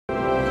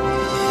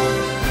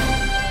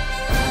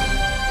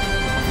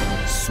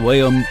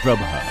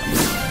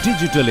SwayamPrabha.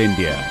 Digital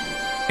India.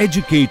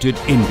 Educated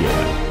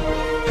India.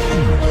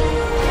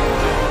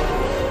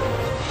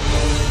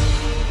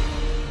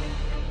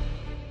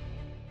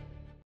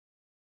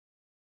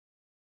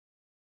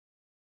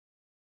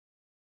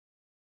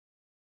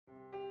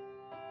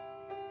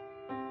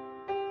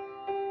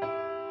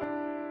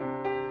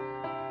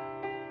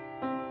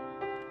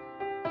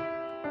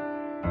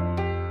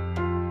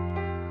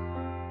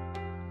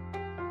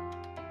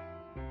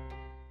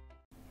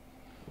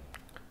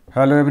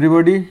 Hello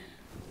everybody,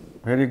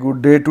 very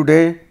good day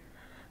today.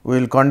 We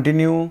will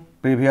continue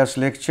previous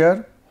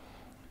lecture,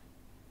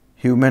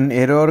 human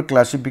error,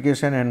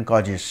 classification and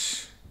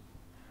causes.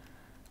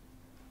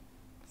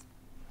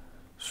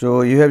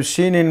 So, you have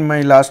seen in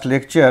my last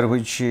lecture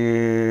which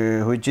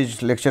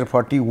is lecture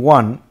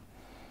 41,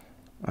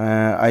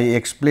 I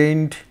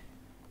explained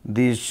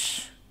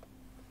these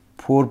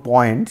 4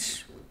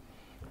 points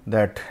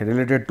that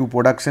related to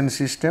production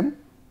system,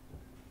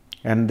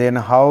 and then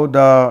how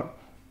the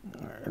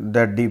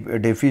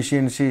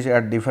deficiencies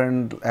at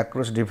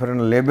across different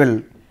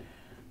level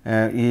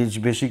is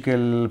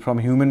basically from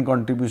human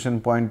contribution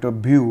point of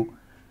view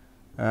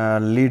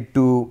lead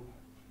to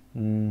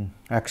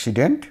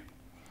accident.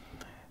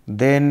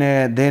 Then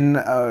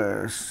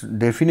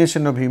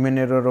definition of human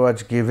error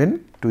was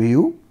given to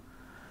you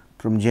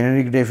from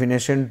generic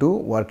definition to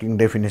working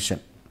definition.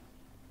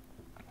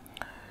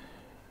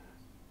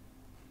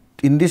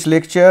 In this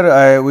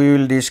lecture we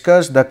will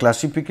discuss the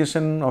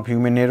classification of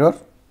human error,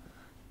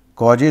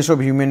 causes of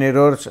human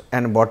errors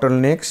and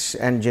bottlenecks,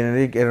 and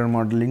generic error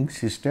modeling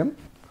system.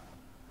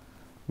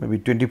 Maybe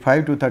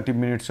 25 to 30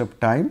 minutes of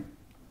time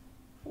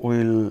we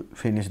will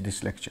finish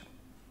this lecture.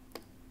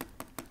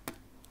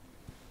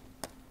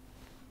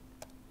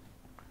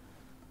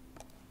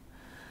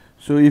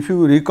 So, if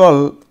you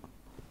recall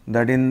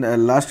that in the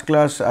last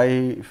class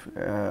I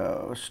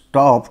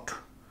stopped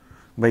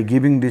by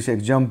giving this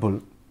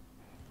example.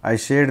 I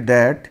said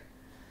that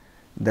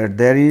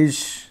there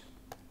is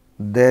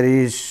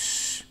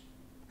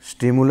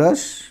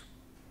stimulus,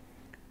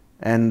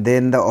 and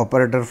then the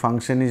operator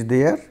function is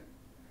there,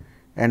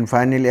 and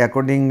finally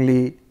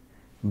accordingly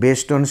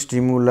based on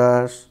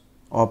stimulus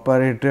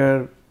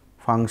operator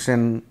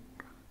function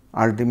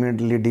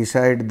ultimately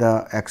decide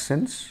the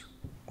actions,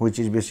 which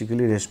is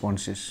basically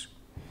responses,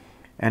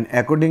 and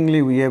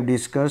accordingly we have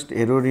discussed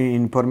error in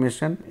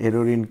information,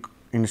 error in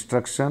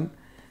instruction,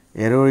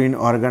 error in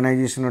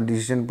organization or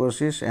decision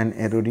process, and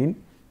error in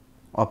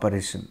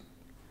operation.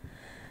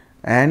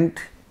 And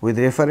with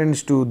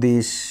reference to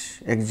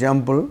this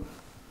example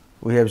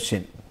we have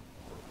seen.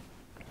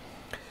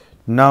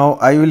 Now,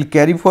 I will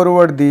carry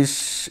forward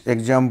this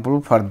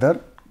example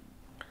further,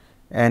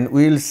 and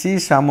we will see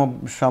some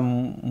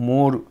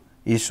more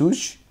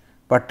issues,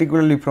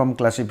 particularly from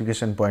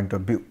classification point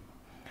of view.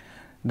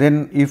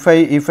 Then if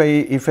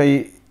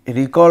I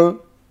recall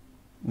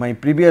my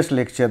previous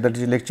lecture, that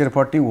is lecture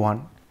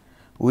 41,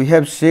 we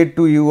have said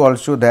to you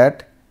also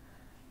that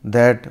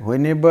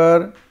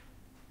whenever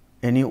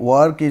any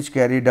work is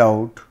carried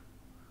out,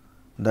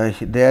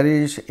 there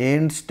is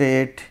end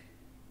state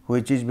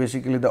which is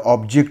basically the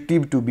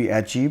objective to be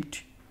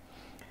achieved.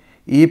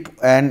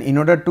 And in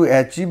order to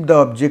achieve the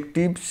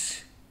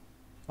objectives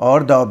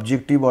or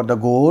the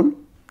goal,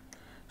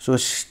 so a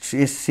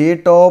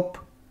set of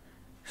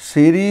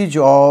series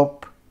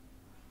of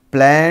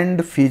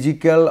planned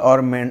physical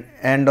or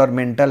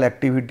mental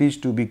activities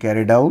to be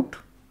carried out.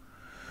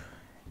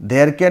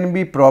 There can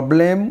be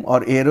problem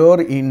or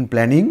error in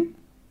planning,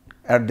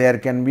 and there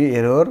can be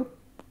error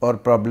or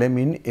problem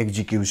in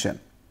execution.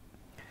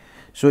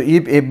 So,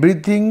 if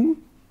everything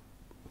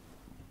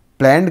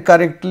planned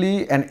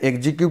correctly and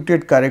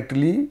executed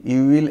correctly,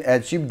 you will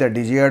achieve the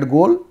desired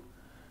goal,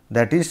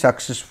 that is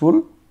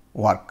successful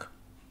work.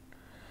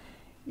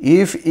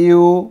 If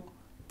you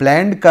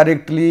planned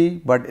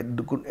correctly, but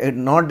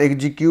not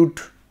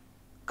execute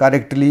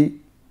correctly,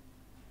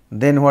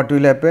 then what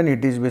will happen?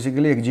 It is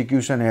basically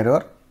execution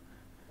error.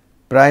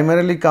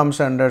 Primarily comes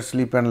under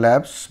slip and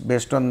lapse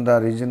based on the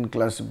region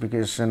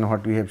classification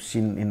what we have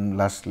seen in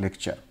last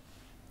lecture.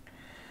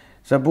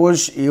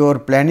 Suppose your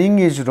planning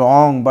is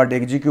wrong, but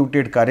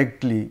executed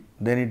correctly,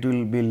 then it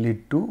will be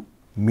lead to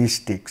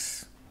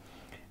mistakes.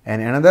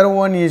 And another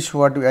one is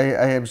what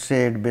I have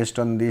said based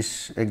on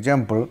this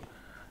example,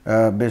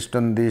 based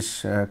on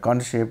this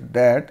concept,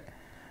 that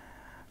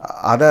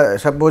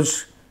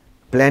suppose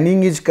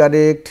planning is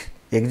correct,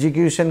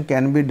 execution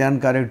can be done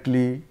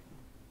correctly,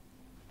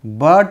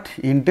 but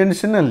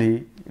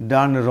intentionally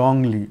done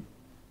wrongly,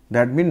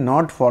 that means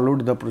not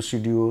followed the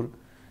procedure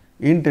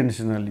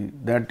intentionally,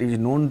 that is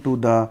known to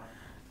the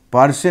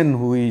person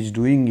who is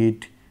doing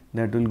it,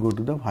 that will go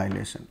to the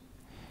violation.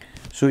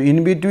 So,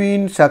 in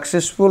between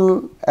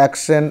successful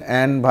action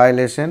and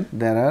violation,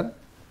 there are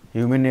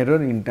human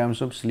error in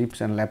terms of slips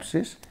and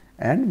lapses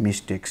and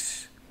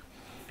mistakes.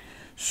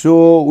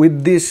 So,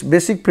 with this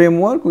basic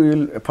framework we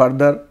will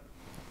further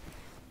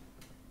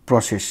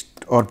process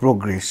or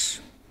progress.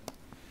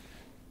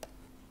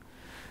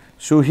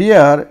 So,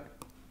 here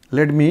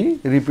let me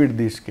repeat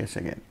this case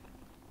again.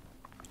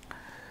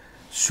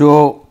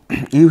 So,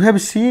 you have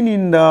seen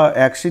in the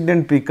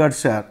accident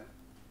precursor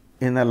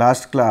in the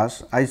last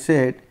class, I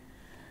said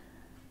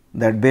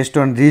that based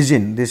on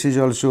reason, this is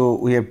also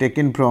we have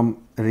taken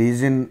from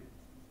reason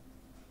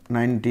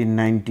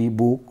 1990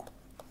 book.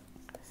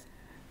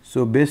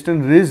 So, based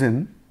on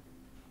reason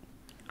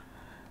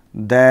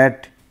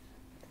that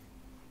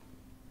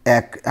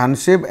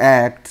unsafe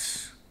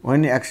acts,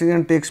 when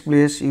accident takes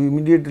place, you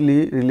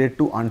immediately relate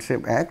to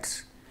unsafe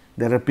acts.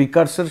 There are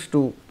precursors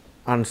to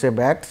unsafe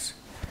acts.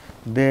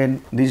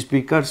 Then these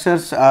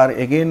precursors are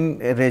again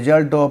a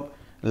result of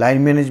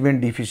line management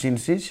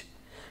deficiencies,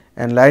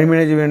 and line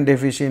management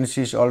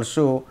deficiencies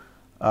also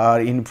are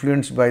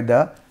influenced by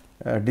the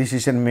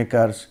decision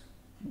makers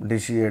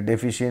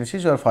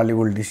deficiencies or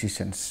fallible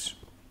decisions.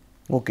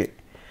 Okay.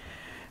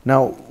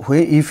 Now,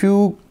 if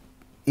you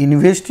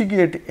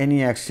investigate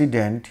any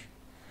accident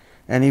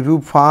and if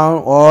you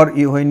found or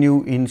when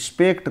you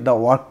inspect the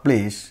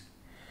workplace,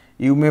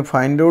 you may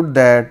find out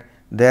that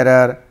there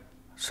are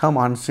some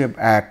unsafe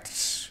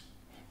acts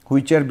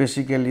which are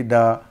basically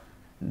the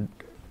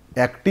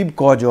active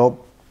cause of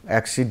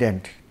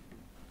accident.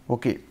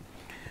 Okay.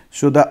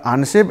 So, the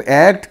unsafe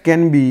act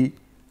can be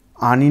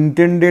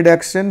unintended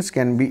actions,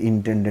 can be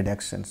intended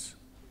actions.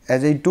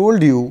 As I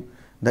told you,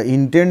 the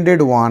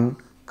intended one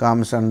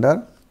comes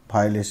under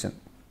violation.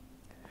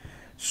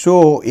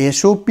 So,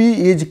 SOP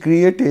is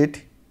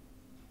created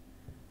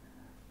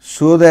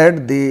so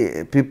that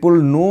the people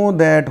know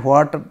that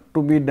what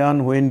to be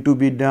done, when to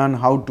be done,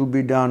 how to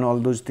be done, all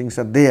those things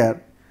are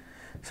there.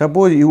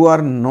 Suppose you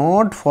are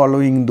not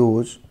following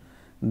those,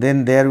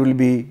 then there will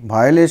be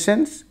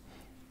violations.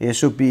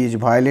 SOP is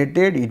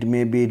violated, it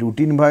may be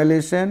routine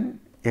violation,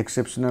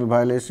 exceptional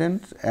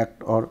violations,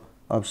 act or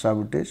of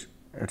sabotage,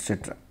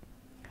 etc.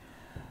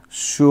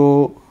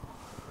 So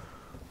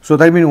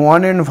that means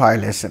one and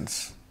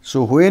violations.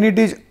 So, when it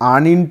is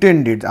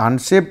unintended,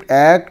 unsafe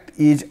act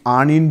is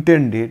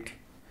unintended.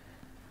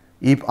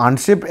 If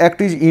unsafe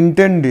act is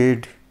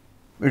intended,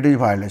 it is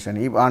violation.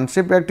 If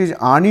unsafe act is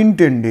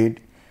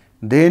unintended,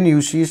 then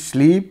you see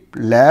slip,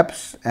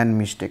 lapse and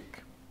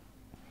mistake.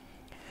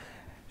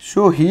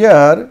 So,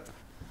 here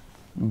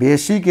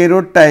basic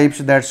error types,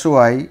 that is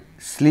why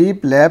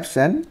slip, lapse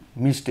and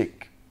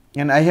mistake,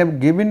 and I have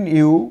given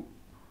you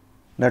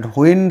that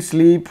when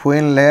slip,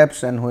 when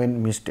lapse and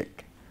when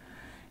mistake.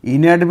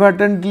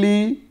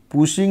 Inadvertently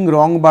pushing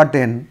wrong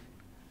button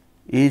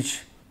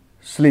is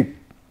slip.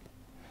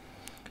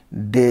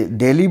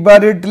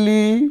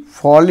 Deliberately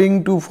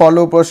failing to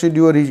follow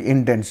procedure is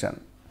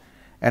intention,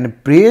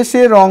 and press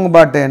a wrong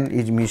button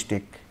is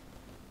mistake,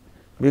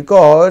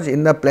 because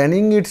in the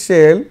planning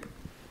itself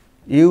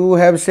you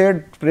have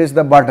said press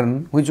the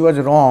button which was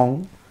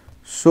wrong,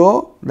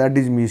 so that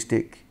is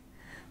mistake.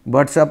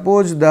 But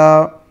suppose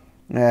the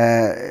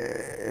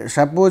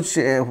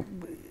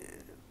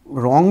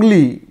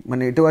wrongly,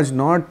 when it was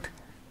not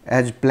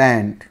as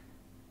planned,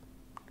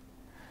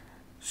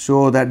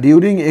 so that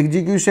during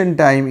execution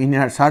time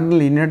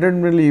suddenly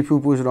inadvertently if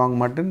you push wrong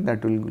button,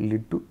 that will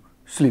lead to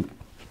slip.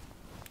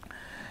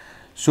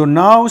 So,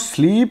 now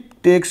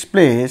slip takes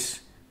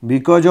place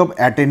because of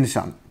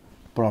attention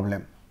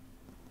problem.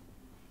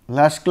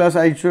 Last class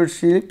I showed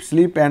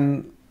slip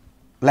and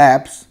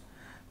lapse,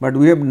 but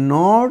we have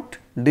not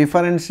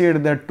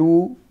differentiated the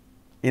two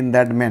in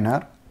that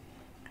manner.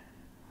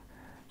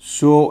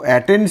 So,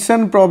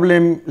 attention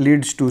problem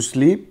leads to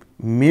slip,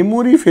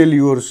 memory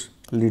failures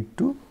lead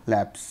to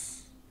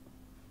lapse.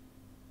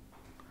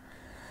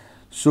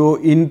 So,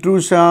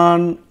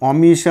 intrusion,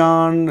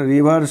 omission,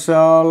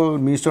 reversal,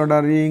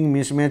 misordering,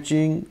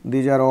 mismatching,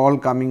 these are all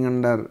coming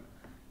under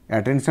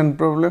attention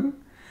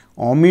problem.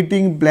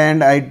 Omitting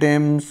planned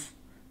items,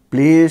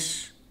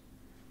 place,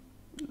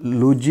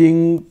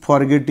 losing,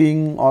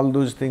 forgetting, all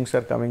those things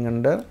are coming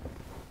under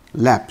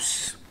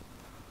lapse.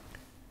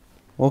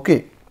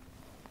 Okay.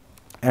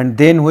 And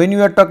then when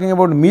you are talking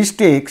about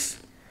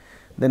mistakes,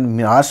 then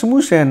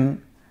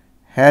Rasmussen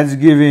has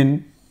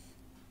given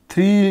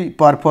 3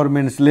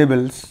 performance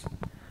levels.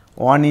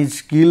 One is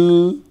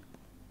skill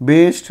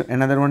based,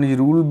 another one is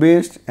rule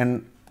based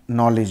and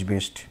knowledge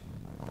based.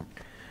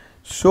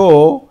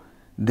 So,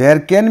 there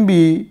can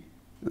be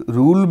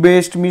rule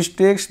based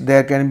mistakes,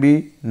 there can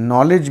be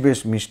knowledge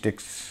based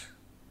mistakes.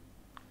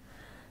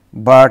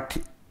 But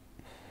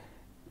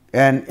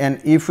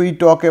and if we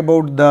talk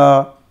about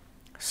the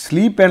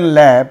slip and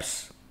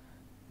lapse,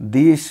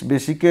 these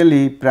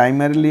basically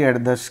primarily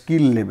at the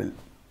skill level.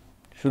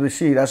 So,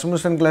 see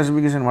Rasmussen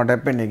classification what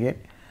happened again.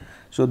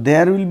 So,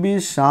 there will be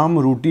some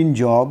routine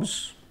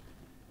jobs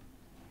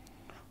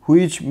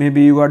which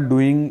maybe you are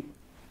doing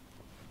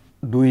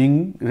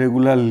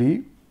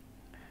regularly,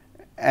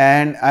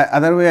 and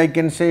other way I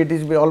can say it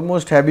is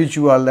almost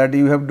habitual that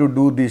you have to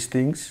do these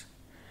things,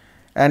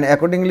 and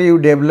accordingly you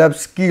develop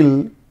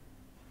skill,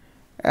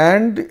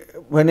 and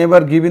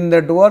whenever given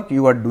that work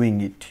you are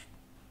doing it.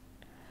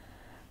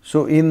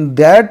 So, in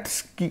that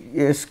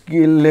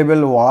skill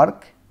level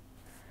work,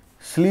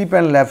 slip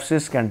and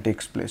lapses can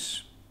take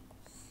place.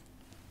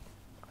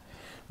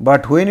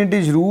 But when it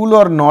is rule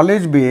or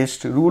knowledge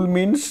based, rule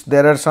means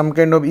there are some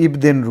kind of if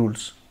then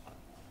rules.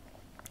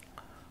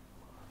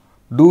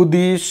 Do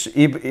this,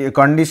 if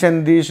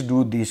condition this,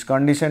 do this,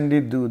 condition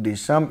this, do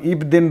this. Some if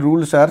then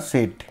rules are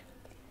set.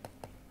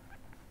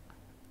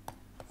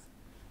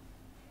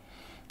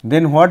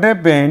 Then what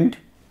happened?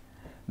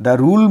 The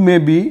rule may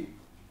be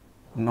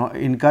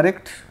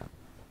incorrect,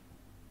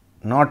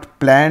 not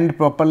planned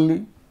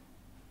properly.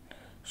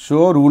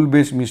 So, rule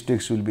based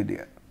mistakes will be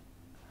there.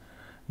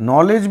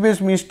 Knowledge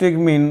based mistake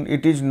mean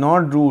it is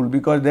not rule,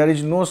 because there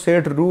is no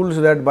set rules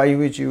that by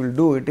which you will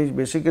do. It is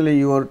basically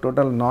your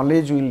total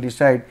knowledge will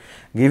decide.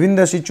 Given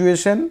the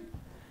situation,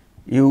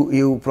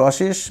 you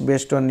process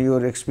based on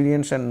your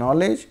experience and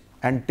knowledge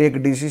and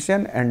take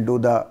decision and do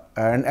the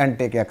and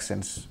take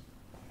actions.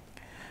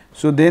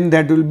 So, then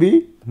that will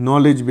be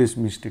knowledge based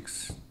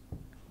mistakes.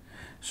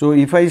 So,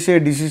 if I say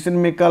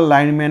decision maker,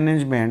 line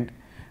management,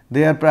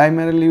 they are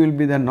primarily will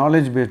be the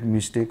knowledge based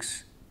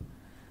mistakes.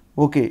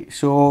 Okay,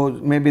 so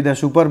maybe the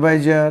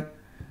supervisor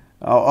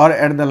or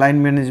at the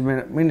line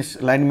management,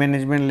 means line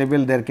management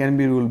level there can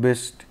be rule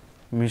based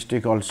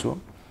mistake also,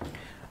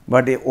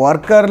 but a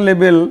worker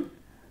level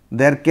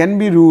there can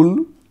be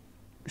rule,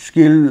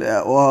 skill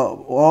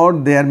or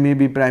there may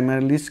be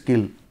primarily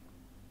skill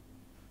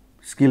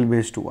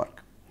based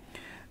work.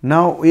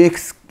 Now, a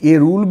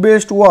rule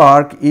based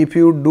work, if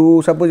you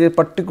do suppose a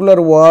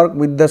particular work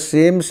with the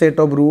same set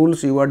of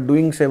rules you are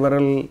doing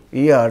several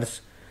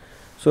years,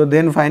 so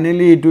then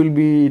finally it will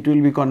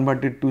be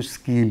converted to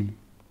skill.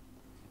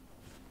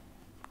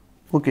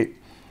 Okay.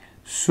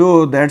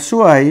 So, that is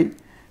why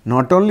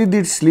not only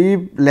the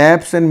slip,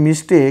 lapse and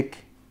mistake,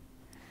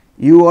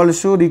 you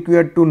also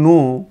require to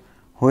know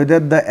whether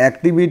the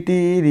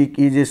activity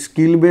is a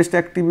skill based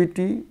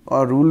activity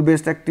or rule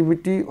based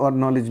activity or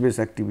knowledge based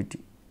activity.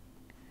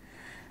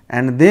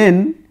 And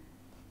then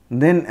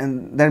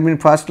that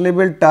means first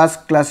level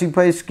task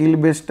classify skill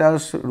based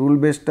task, rule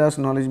based task,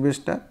 knowledge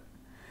based task,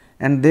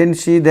 and then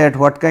see that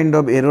what kind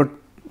of error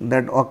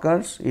that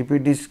occurs. If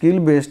it is skill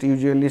based,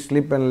 usually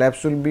slip and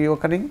lapse will be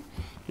occurring.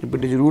 If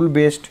it is rule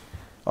based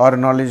or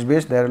knowledge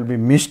based, there will be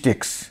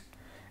mistakes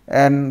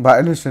and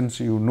violations,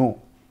 you know.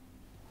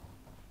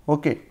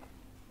 Okay.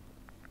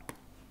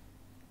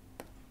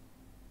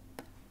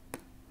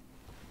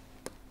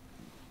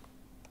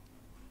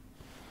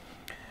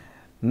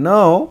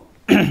 Now,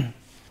 in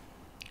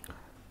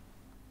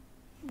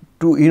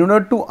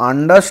order to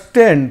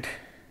understand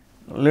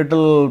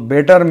little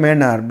better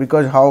manner,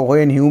 because how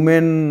when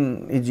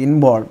human is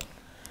involved,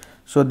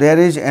 so there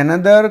is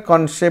another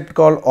concept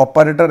called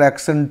operator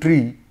action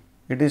tree.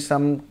 It is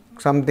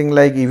something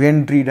like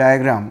event tree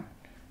diagram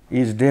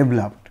is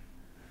developed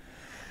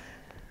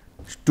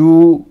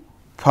to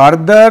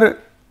further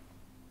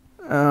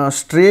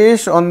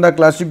stress on the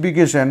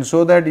classification,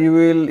 so that you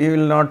will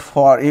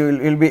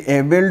be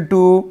able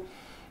to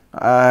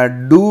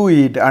do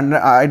it and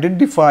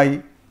identify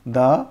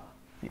the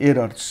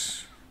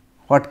errors.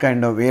 What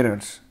kind of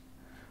errors?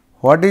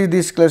 What is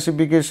this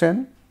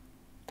classification?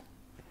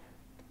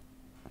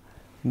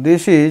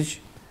 This is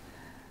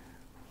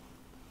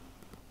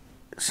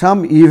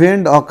some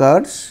event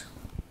occurs,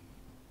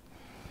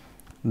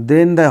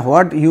 then the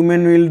what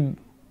human will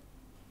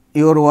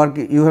your work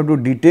you have to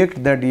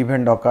detect that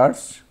event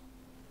occurs.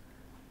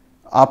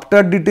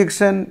 After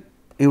detection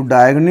you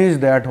diagnose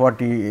that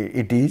what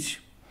it is,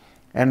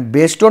 and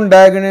based on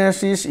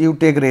diagnosis you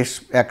take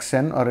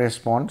action or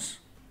response.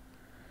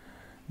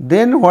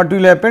 Then what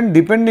will happen?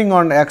 Depending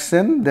on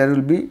action there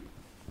will be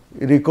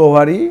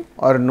recovery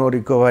or no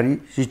recovery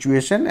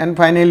situation, and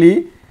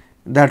finally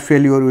that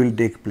failure will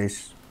take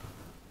place.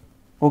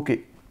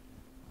 Okay.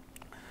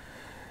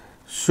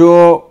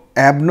 So,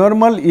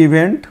 abnormal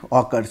event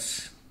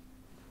occurs.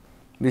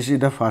 This is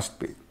the first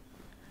page.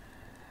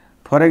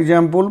 For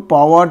example,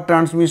 power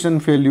transmission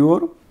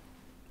failure,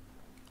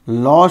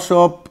 loss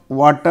of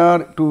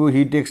water to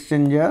heat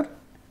exchanger,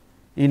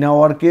 in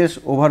our case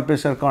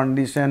overpressure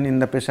condition in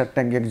the pressure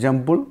tank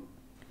example.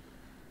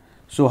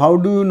 So, how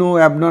do you know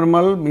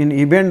abnormal? In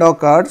event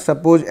occurs,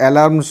 suppose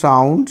alarm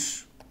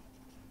sounds,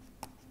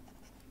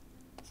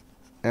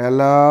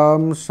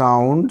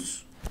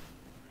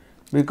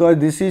 because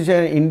this is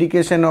an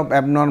indication of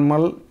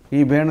abnormal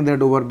event, that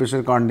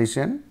overpressure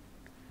condition.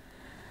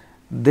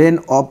 Then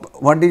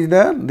what is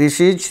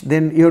this is,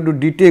 then you have to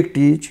detect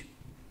each.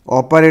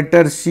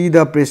 Operator see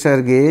the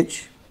pressure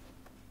gauge.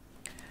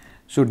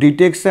 So,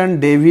 detection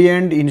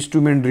deviant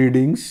instrument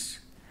readings,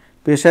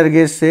 pressure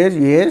gauge says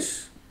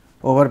yes,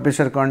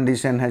 overpressure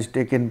condition has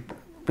taken,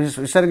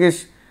 pressure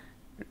gauge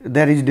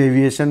there is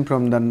deviation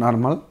from the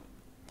normal.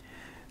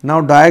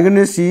 Now,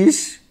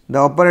 diagnosis, the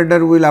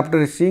operator will,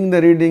 after seeing the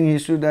reading, he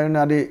should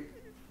diagnose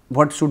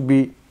what should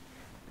be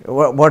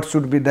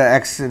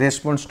the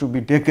response to be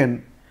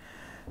taken.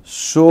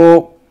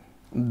 So,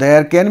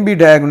 there can be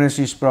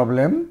diagnosis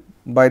problem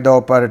by the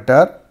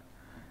operator,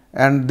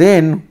 and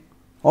then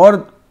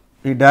or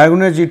he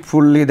diagnose it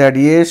fully that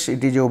yes,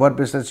 it is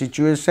overpressure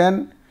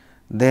situation,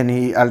 then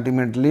he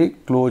ultimately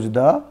close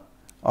the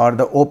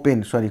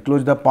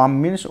pump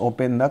means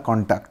open the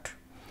contact.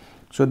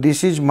 So,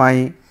 this is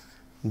my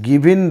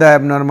given the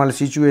abnormal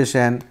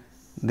situation,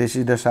 this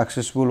is the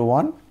successful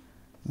one,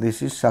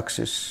 this is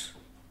success.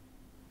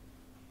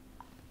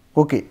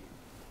 Okay.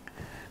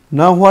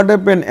 Now, what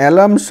happen?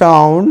 Alarm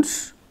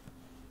sounds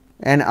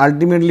and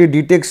ultimately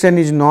detection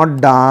is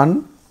not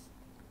done,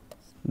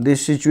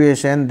 this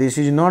situation, this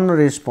is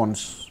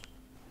non-response.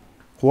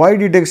 Why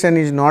detection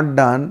is not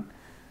done?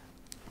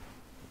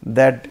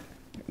 That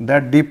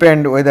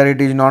depend whether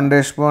it is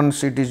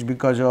non-response, it is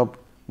because of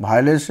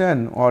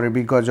violation or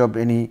because of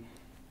any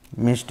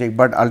mistake,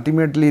 but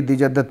ultimately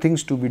these are the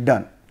things to be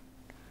done.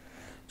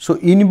 So,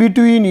 in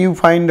between you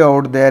find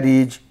out there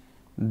is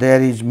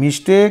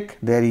mistake,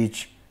 there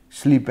is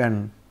slip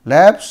and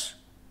lapse,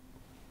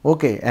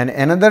 okay, and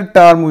another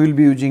term we will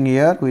be using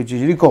here which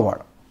is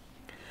recover.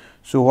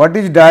 So, what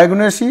is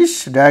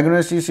diagnosis?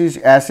 Diagnosis is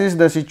assess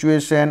the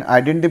situation,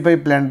 identify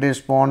planned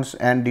response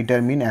and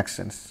determine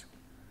actions.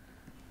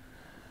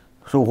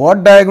 So,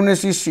 what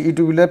diagnosis it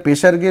will be?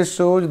 Pressure gauge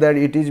shows that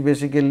it is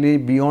basically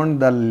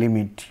beyond the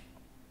limit.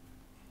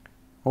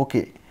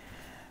 Okay.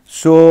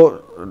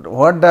 So,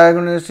 what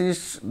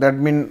diagnosis that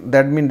mean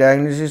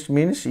diagnosis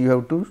means you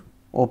have to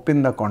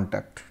open the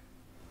contact.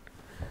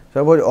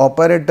 Suppose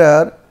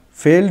operator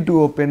failed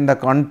to open the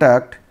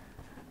contact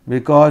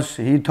because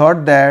he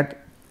thought that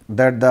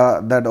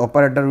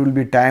operator will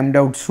be timed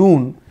out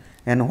soon,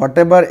 and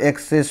whatever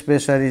excess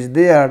pressure is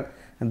there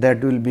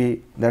that will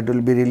be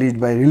released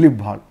by relief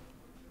valve.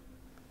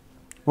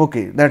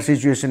 Okay, that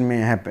situation may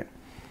happen.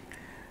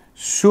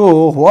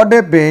 So, what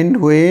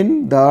happened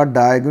when the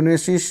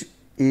diagnosis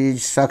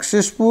is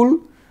successful,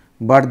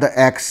 but the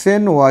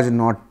action was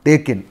not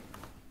taken,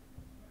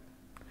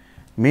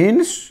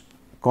 means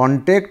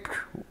contact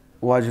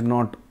was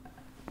not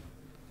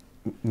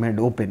made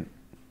open.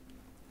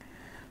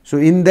 So,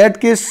 in that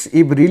case,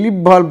 if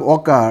relief valve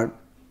works,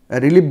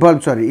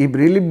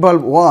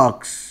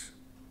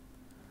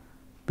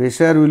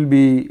 pressure will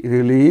be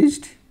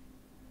released,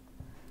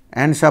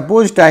 and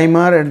suppose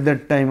timer at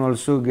that time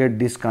also get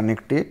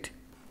disconnected,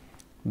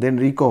 then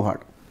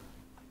recovered.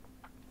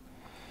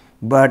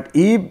 But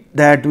if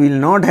that will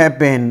not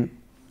happen,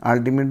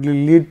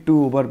 ultimately lead to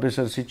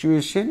overpressure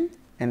situation,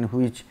 and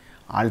which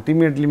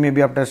ultimately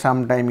maybe after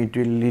some time it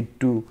will lead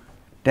to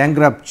tank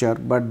rupture,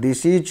 but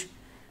this is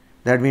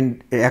that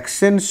means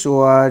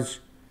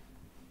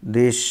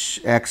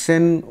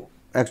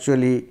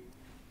actually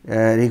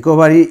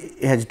recovery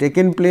has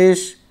taken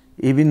place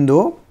even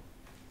though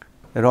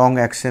wrong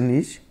action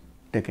is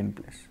taken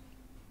place.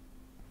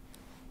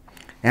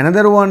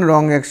 Another one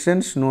wrong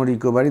actions, no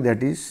recovery,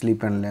 that is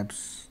slip and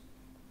lapse.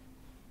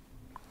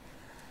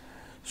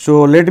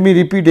 So, let me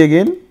repeat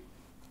again.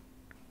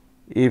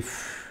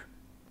 If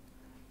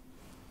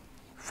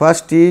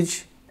first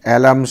is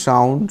alarm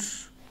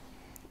sounds,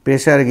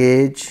 pressure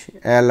gauge,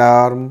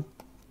 alarm,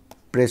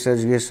 pressure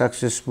gauge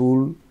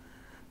successful,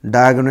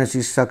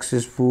 diagnosis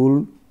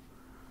successful,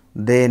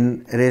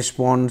 then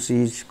response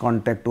is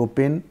contact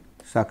open,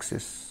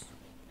 success.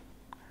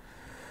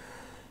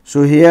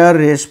 So, here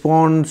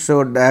response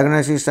or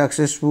diagnosis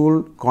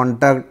successful,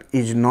 contact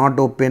is not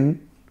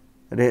open,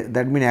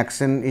 that means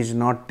action is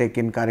not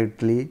taken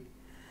correctly.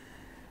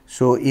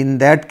 So, in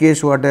that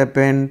case what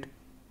happened?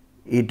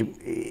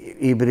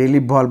 If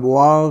relief valve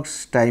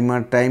works,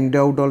 timer timed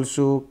out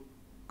also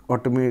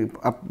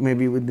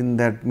maybe within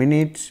that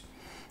minutes,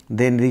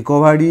 then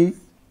recovery.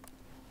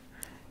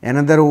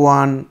 Another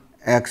one,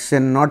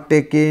 action not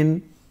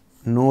taken,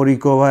 no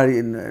recovery,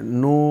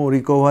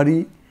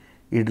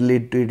 it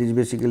lead to, it is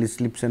basically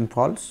slips and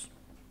falls,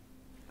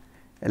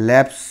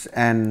 lapse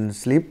and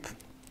slip.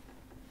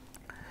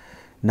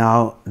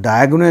 Now,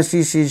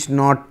 diagnosis is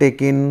not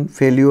taken,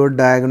 failure,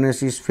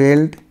 diagnosis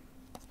failed.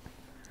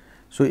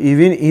 So,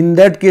 even in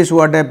that case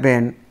what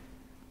happened?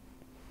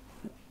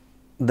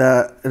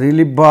 The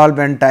relief valve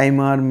and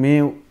timer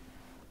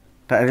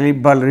relief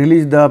valve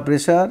release the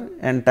pressure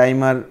and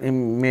timer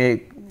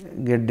may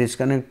get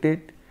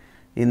disconnected.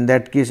 In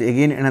that case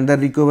again another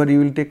recovery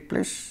will take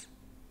place.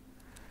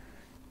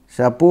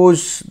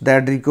 Suppose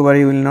that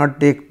recovery will not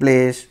take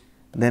place,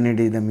 then it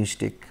is the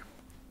mistake.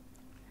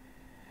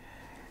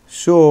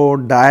 So,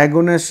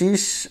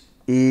 diagnosis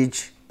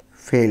is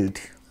failed.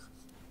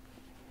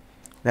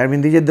 That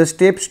means these are the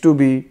steps to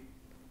be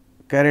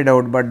carried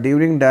out, but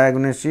during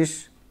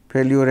diagnosis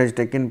failure has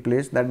taken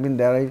place. That means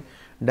there is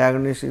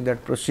diagnosis,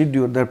 that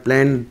procedure, the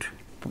planned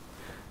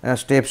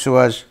steps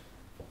was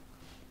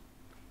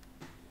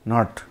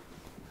not,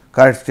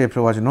 correct steps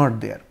was not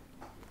there.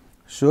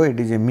 So, it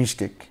is a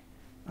mistake,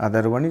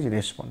 other one is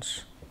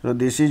response. So,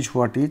 this is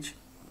what is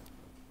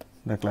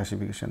the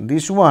classification.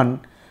 This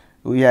one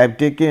we have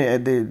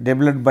taken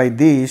developed by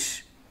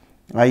this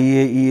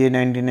IAEA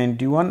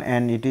 1991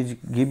 and it is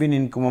given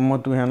in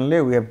Kumamoto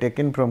Henley, we have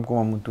taken from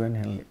Kumamoto and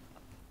Henley.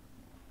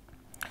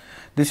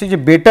 This is a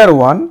better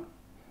one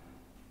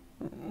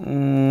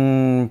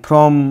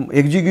from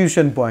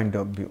execution point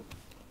of view,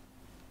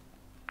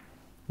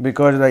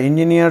 because the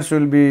engineers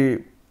will be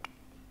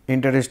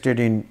interested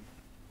in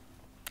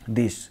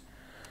this.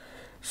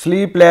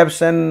 Sleep,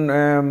 lapse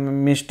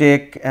and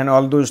mistake and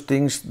all those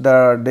things,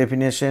 the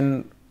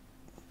definition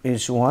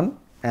is one,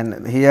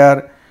 and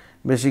here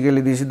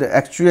basically this is the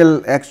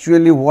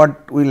actually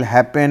what will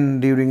happen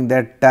during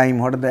that time,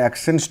 what are the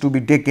actions to be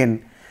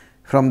taken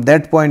from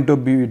that point of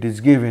view it is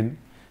given.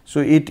 So,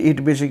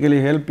 it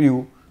basically help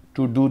you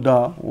to do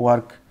the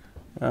work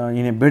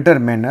in a better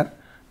manner,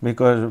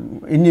 because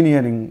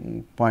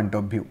engineering point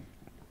of view.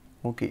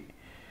 Okay.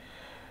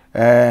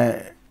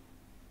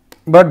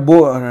 But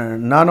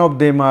none of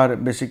them are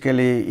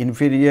basically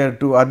inferior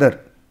to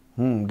other,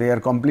 they are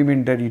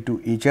complementary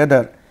to each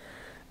other,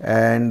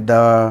 and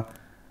the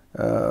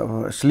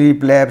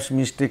sleep, lapse,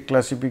 mistake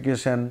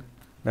classification,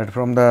 that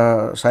from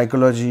the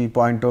psychology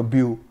point of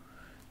view,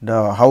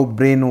 the how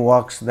brain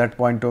works, that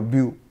point of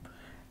view,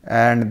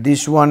 and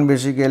this one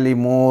basically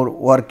more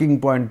working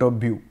point of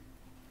view.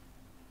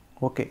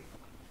 Okay.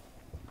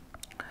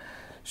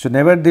 So,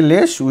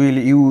 nevertheless, we will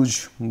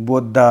use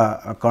both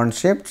the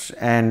concepts,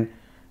 and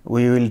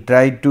we will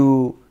try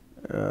to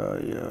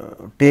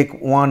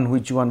take one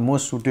which one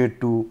most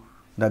suited to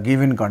the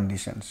given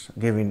conditions,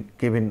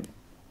 given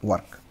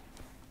work.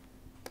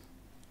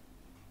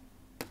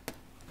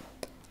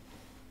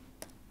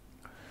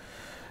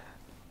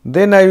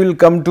 Then I will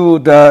come to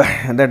the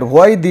that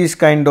why these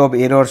kind of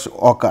errors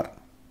occur.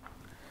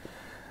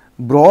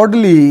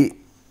 Broadly,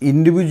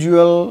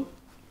 individual,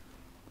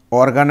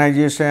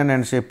 organization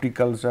and safety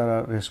culture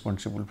are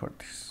responsible for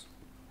this.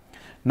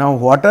 Now,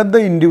 what are the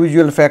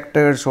individual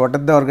factors, what are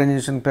the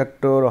organization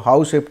factor,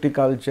 how safety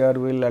culture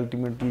will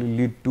ultimately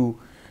lead to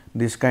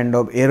this kind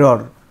of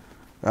errors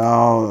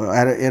or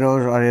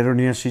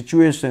erroneous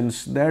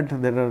situations, that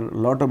there are a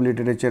lot of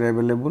literature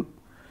available,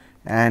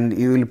 and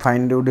you will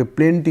find out a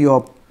plenty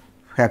of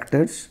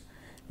factors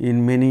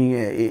in many,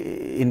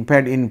 in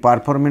fact, in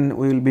performance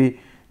we will be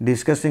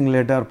discussing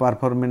later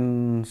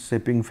performance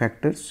shaping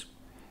factors.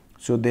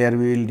 So, there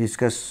we will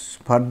discuss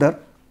further.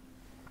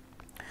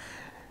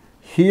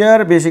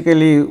 Here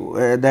basically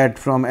that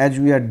from, as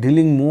we are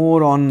dealing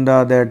more on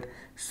the that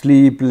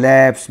sleep,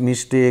 lapse,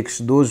 mistakes,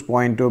 those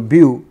point of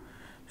view.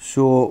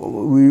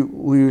 So, we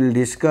will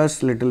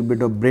discuss little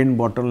bit of brain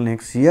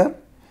bottlenecks here.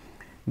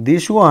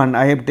 This one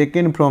I have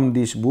taken from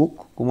this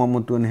book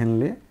Kumamoto and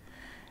Henley,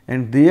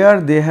 and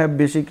there they have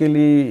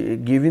basically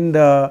given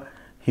the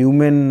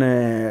human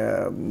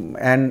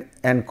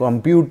and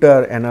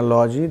computer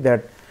analogy,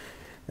 that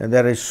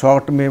there is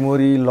short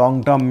memory,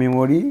 long term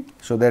memory.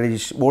 So, there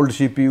is old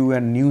CPU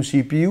and new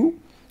CPU.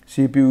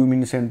 CPU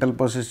means central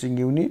processing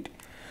unit,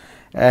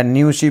 and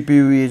new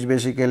CPU is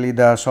basically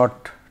the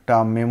short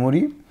term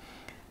memory,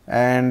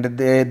 and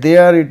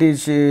there it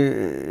is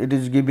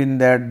given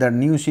that the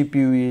new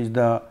CPU is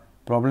the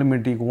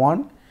problematic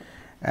one,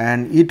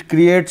 and it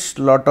creates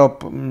lot of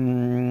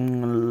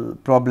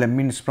problem,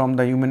 means from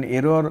the human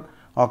error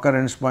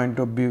occurrence point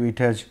of view it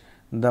has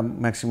the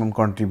maximum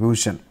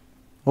contribution.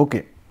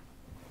 Okay.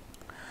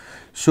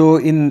 So,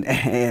 in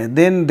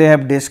then they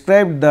have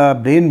described the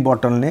brain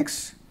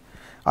bottlenecks.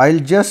 I will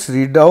just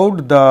read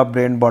out the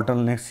brain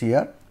bottlenecks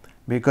here,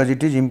 because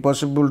it is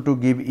impossible to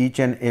give each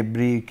and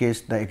every case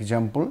the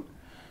example,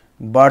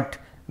 but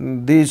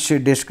these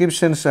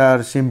descriptions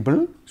are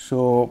simple.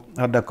 So,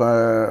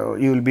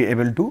 you will be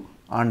able to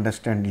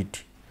understand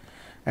it,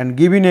 and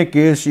given a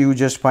case you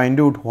just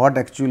find out what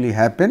actually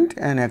happened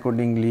and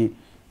accordingly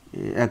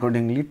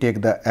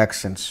take the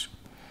actions.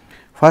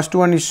 First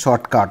one is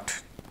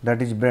shortcut, that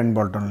is brain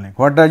bottleneck.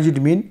 What does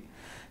it mean?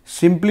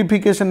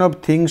 Simplification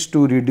of things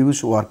to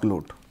reduce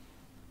workload.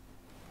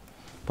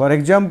 For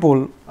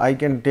example, I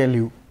can tell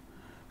you,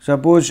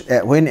 suppose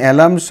when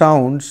alarm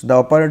sounds, the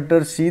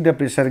operator see the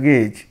pressure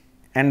gauge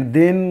and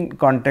then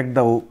contact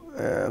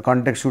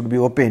should be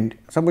opened.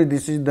 Suppose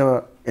this is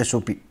the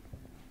SOP.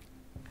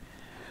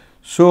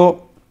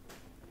 So,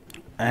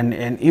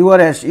 and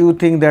you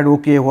think that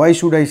okay, why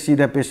should I see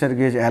the pressure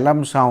gauge,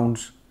 alarm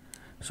sounds?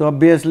 So,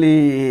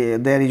 obviously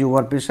there is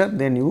over pressure,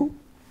 then you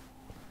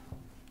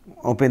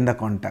open the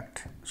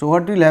contact. So,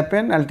 what will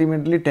happen?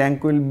 Ultimately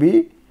tank will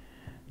be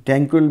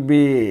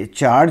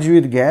charged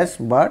with gas,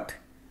 but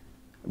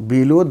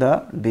below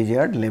the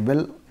desired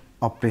level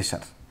of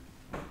pressure.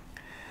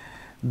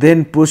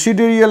 Then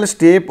procedural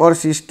step or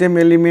system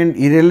element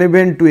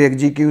irrelevant to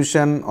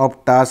execution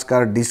of task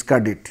are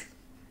discarded.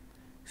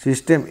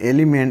 System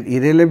element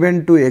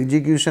irrelevant to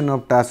execution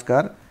of task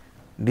are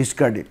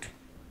discarded.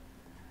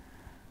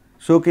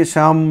 So, okay,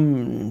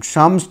 some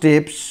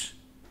steps,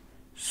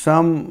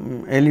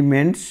 some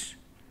elements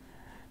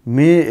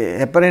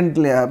may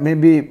apparently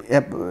maybe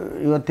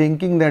you are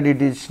thinking that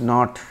it is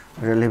not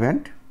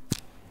relevant.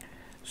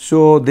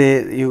 So,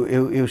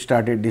 you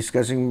started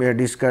discarding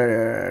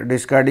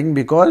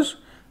because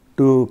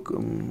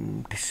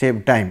to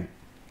save time.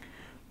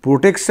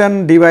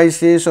 Protection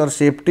devices or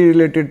safety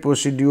related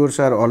procedures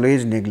are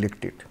always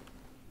neglected.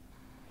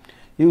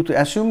 You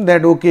assume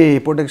that okay,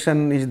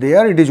 protection is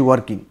there, it is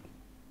working.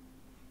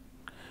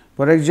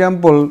 For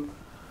example,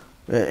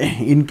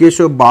 in case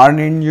of burn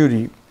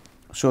injury,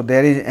 so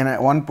there is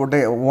one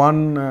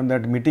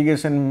that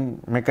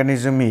mitigation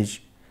mechanism is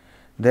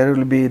there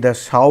will be the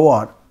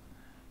shower.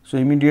 So,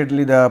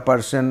 immediately the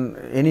person,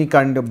 any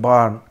kind of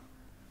burn,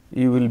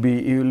 you will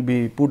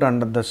be put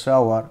under the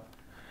shower,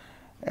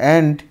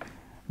 and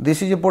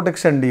this is a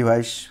protection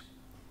device.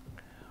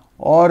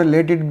 Or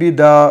let it be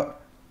the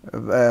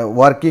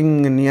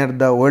working near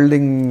the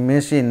welding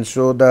machine,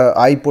 so the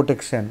eye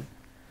protection.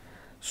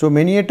 So,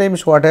 many a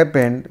times what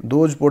happened,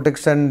 those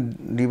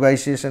protection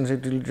devices and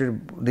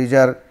these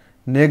are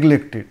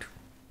neglected.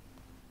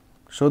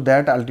 So,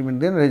 that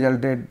ultimately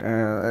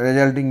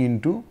resulting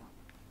into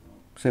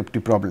safety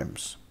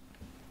problems.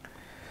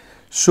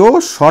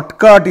 So,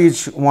 shortcut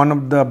is one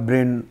of the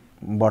brain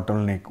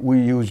bottleneck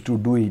we use to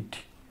do it.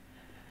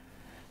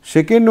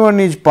 Second one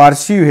is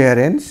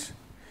perseverance,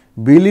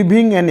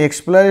 believing an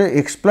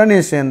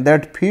explanation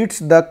that fits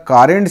the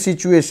current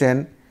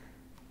situation.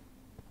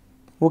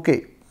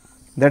 Okay,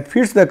 that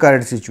fits the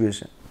current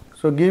situation.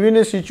 So, given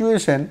a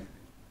situation,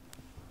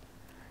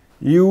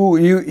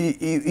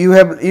 you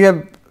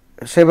have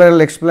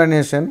several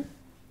explanation,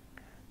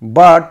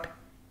 but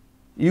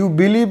you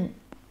believe,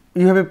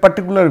 you have a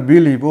particular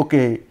belief.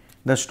 Okay,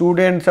 the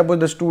student, suppose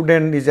the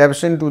student is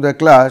absent to the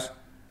class,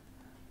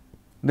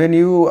 then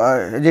you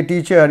as a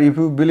teacher, if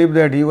you believe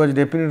that he was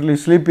definitely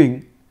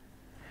sleeping,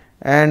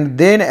 and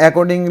then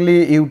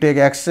accordingly you take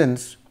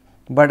actions,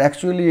 but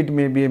actually it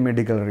may be a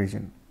medical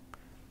reason,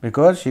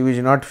 because he is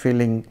not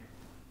feeling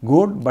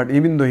good, but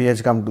even though he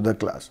has come to the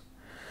class.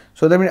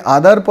 So, that means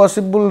other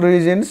possible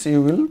reasons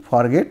you will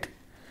forget,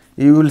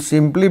 you will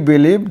simply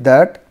believe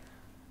that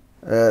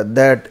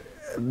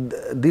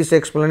this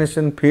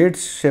explanation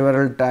fits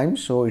several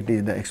times. So, it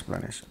is the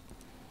explanation.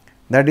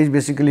 That is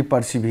basically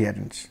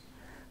perseverance.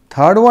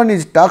 Third one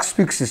is task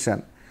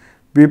fixation.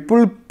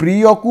 People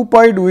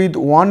preoccupied with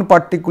one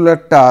particular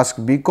task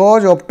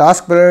because of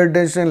task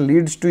prioritization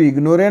leads to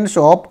ignorance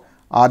of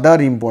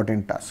other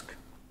important tasks.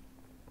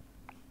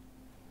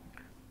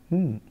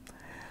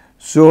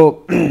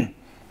 So,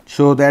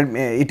 so that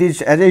it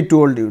is, as I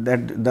told you,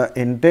 that the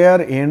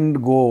entire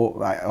end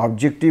goal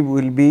objective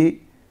will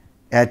be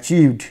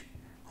achieved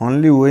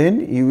only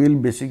when you will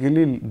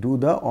basically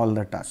do all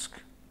the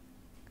task.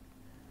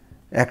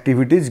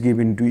 Activities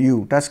given to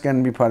you, task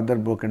can be further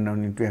broken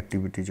down into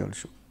activities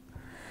also.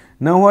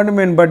 Now, what I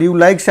mean, but you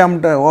like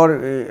some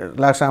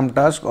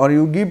task, or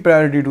you give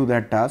priority to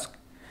that task,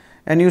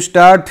 and you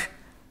start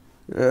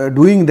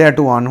doing that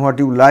one what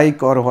you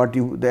like, or what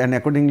you, and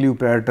accordingly you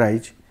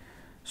prioritize.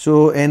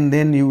 So, and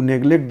then you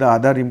neglect the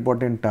other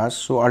important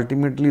tasks. So,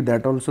 ultimately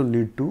that also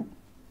lead to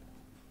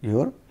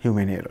your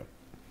human error.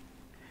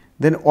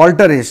 Then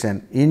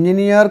alteration,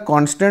 engineer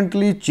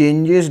constantly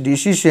changes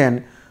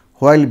decision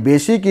while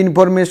basic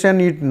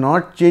information is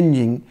not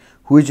changing,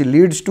 which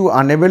leads to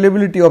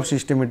unavailability of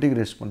systematic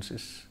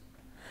responses.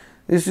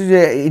 This is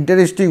a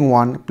interesting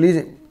one.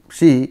 Please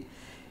see,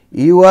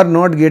 you are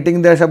not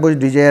getting the suppose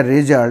desired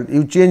result,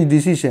 you change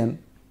decision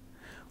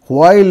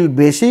while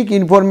basic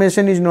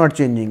information is not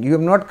changing. You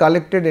have not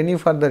collected any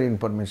further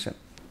information.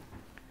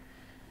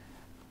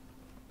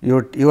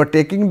 You are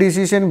taking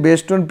decision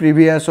based on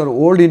previous or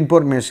old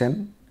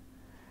information,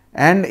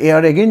 and you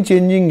are again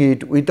changing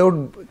it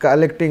without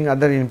collecting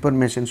other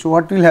information. So,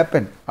 what will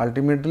happen?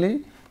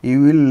 Ultimately,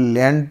 you will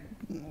land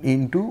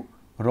into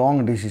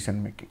wrong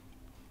decision making.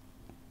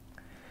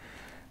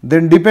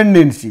 Then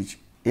dependencies,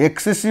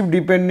 excessive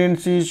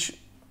dependencies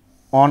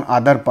on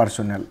other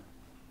personnel,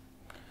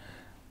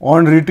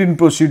 on routine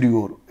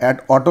procedure,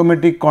 at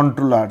automatic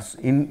controllers,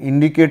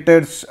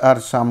 indicators are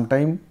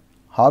sometimes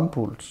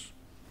harmful.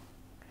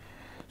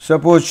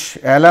 Suppose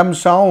alarm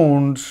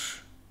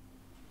sounds,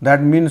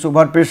 that means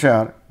over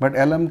pressure, but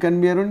alarm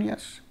can be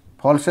erroneous,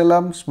 false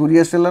alarm,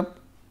 spurious alarm.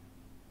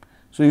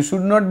 So, you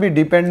should not be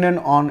dependent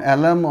on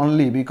alarm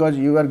only, because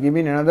you are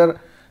giving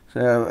another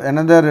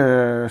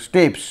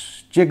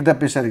steps, check the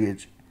pressure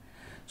gauge.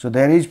 So,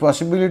 there is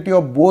possibility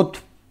of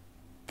both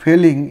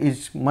failing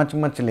is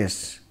much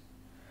less.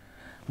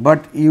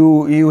 But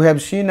you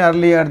have seen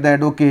earlier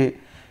that okay,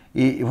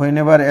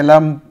 whenever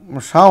alarm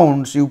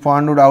sounds, you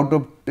found out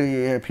of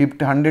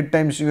 100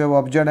 times you have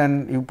observed,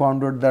 and you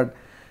found out that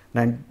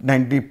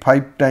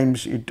 95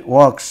 times it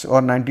works,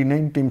 or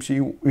 99 times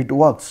it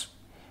works.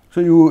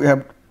 So, you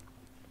are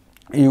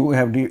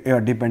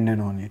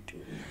dependent on it.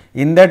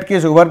 In that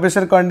case,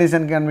 overpressure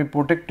condition can be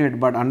protected,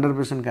 but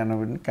underpressure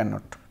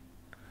cannot.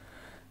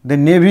 The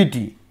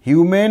naivety,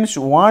 humans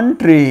when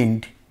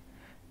trained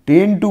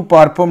tend to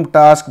perform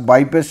tasks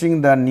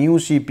bypassing the new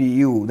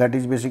CPU, that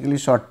is basically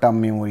short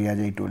term memory, as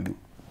I told you.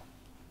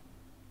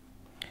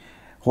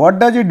 What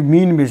does it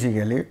mean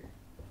basically?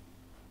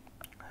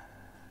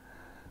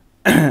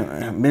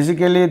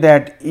 Basically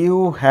that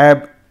you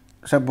have,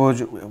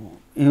 suppose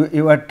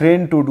you are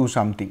trained to do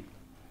something,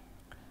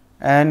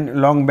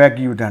 and long back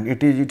you done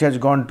it has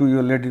gone to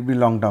your, let it be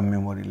long term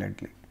memory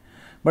lately,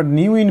 but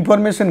new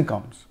information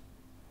comes,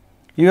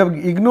 you have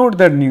ignored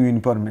that new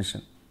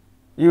information,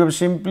 you have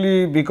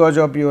simply because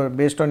of your,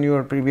 based on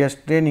your previous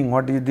training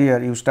what is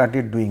there, you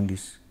started doing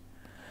this.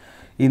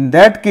 In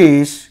that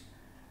case,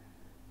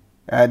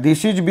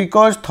 This is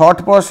because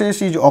thought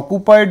process is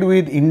occupied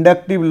with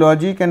inductive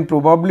logic and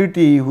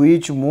probability,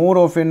 which more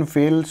often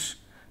fails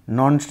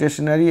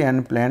non-stationary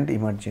and planned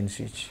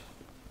emergencies.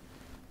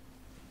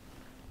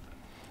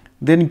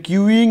 Then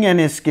queuing and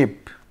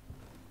escape.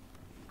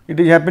 It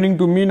is happening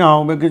to me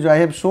now because I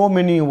have so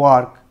many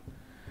work.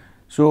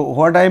 So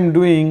what I am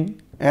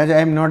doing, as I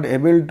am not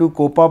able to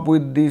cope up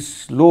with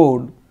this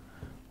load,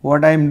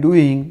 what I am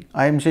doing,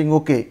 I am saying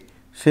okay,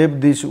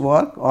 save this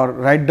work or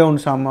write down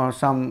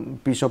some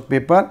piece of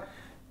paper,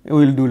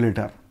 we will do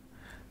later.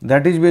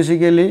 That is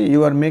basically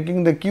you are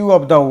making the queue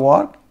of the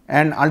work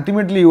and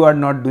ultimately you are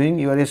not doing,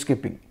 you are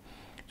escaping.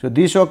 So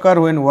this occurs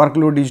when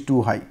workload is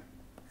too high.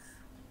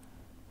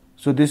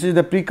 So this is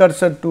the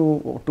precursor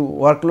to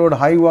workload.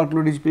 High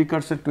workload is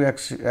precursor to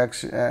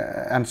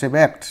unsafe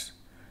acts.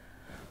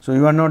 So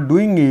you are not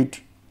doing it,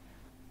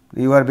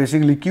 you are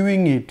basically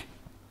queuing it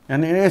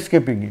and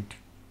escaping it.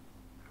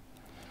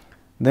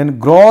 Then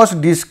gross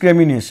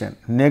discrimination,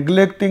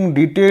 neglecting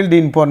detailed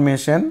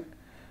information,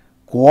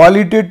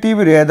 qualitative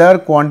rather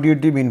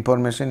quantitative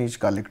information is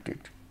collected,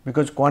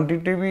 because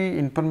quantitative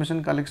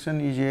information collection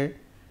is a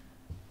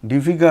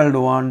difficult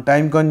one,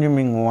 time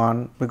consuming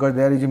one, because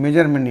there is a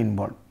measurement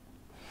involved.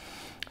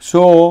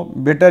 So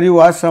better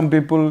you ask some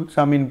people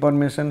some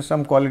information,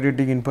 some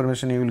qualitative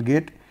information you will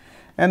get,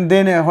 and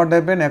then what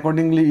happen,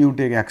 accordingly you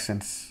take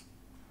actions.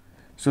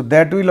 So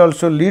that will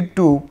also lead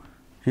to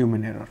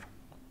human error.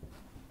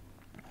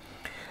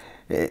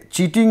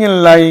 Cheating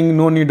and lying,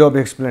 no need of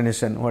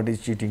explanation. What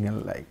is cheating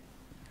and lying?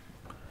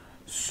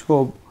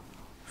 So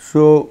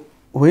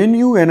when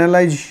you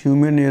analyze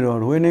human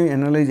error, when you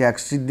analyze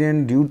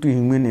accident due to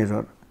human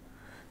error,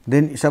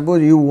 then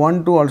suppose you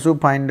want to also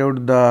find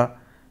out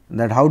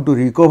that how to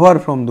recover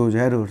from those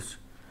errors,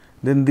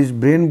 then this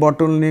brain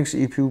bottlenecks,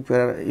 if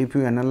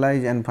you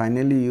analyze and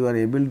finally you are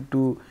able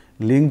to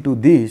link to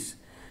this,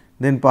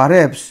 then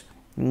perhaps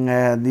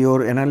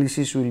your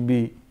analysis will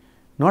be,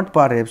 not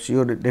perhaps,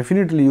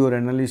 definitely your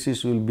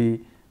analysis will be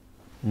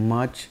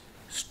much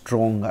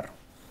stronger.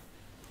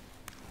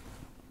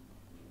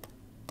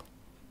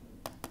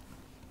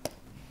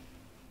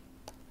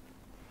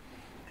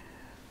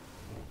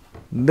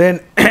 Then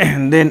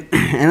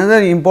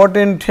another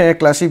important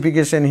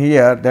classification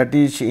here, that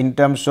is in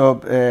terms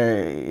of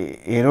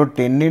error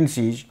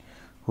tendencies,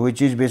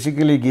 which is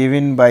basically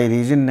given by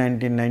Reason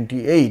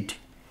 1998,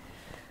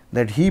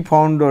 that he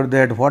found out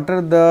that what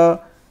are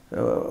the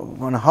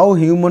how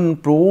human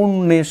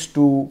proneness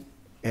to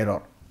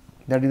error,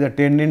 that is the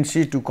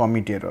tendency to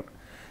commit error.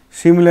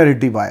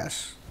 Similarity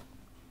bias.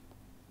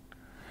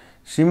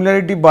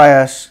 Similarity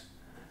bias,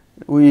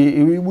 we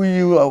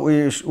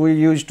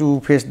used to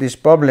face this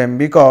problem,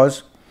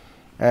 because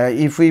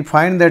if we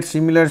find that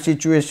similar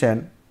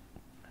situation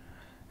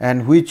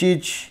and which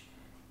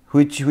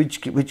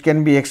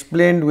can be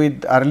explained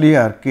with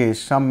earlier case,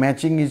 some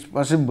matching is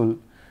possible,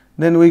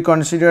 then we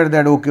consider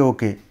that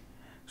okay,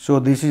 so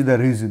this is the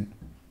reason.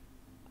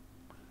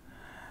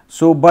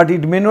 So but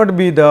it may not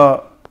be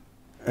the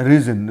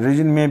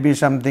reason may be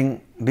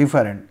something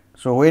different.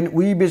 So when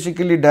we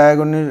basically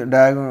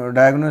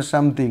diagnose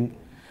something,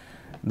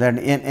 that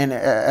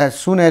as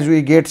soon as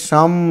we get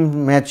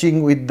some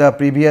matching with the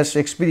previous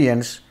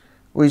experience,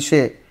 we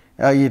say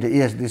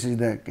yes, this is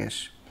the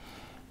case.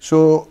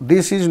 So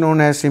this is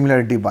known as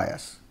similarity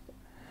bias.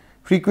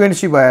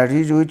 Frequency bias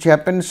is which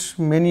happens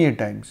many a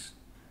times.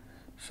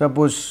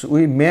 Suppose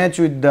we match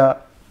with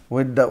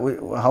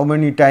how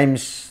many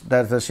times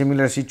that the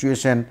similar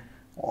situation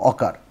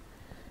occur.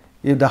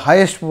 If the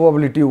highest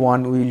probability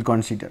one we will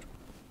consider.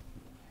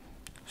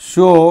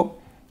 So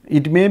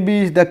it may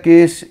be the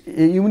case,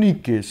 a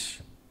unique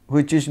case,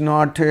 which is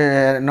not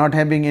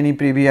having any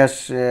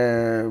previous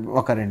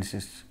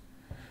occurrences.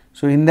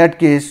 So in that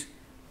case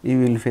you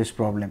will face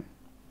problem.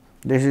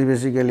 This is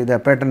basically the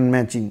pattern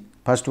matching.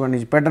 First one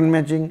is pattern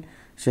matching,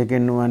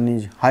 second one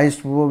is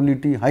highest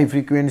probability, high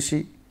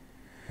frequency,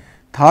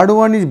 third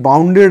one is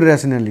bounded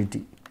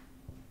rationality.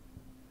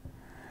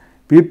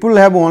 People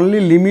have only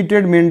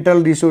limited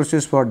mental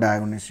resources for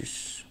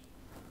diagnosis.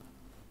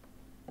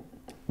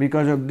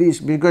 Because of this,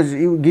 because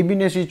you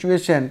given a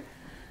situation,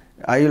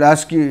 I will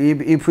ask you,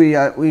 if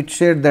we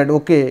said that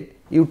okay,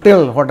 you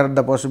tell what are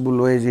the possible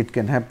ways it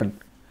can happen,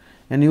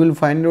 and you will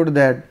find out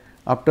that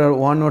after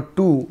one or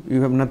two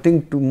you have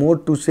nothing more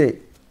to say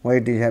why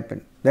it is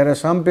happened. There are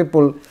some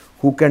people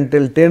who can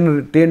tell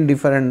 10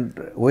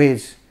 different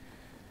ways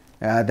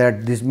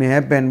that this may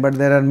happen, but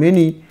there are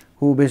many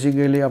who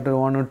basically after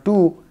one or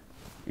two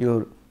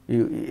your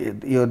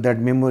that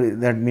memory,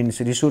 that means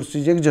resource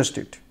is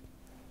exhausted.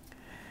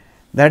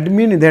 That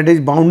means that is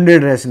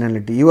bounded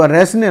rationality. You are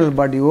rational,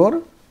 but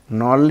your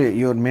knowledge,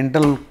 your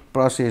mental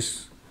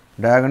process,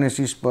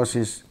 diagnosis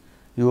process,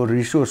 your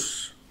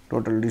resource,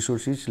 total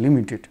resource is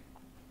limited.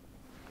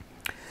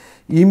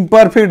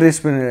 Imperfect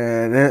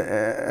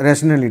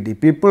rationality.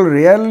 People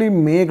rarely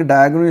make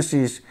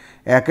diagnosis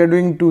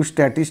according to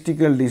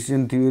statistical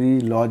decision theory,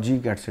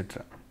 logic,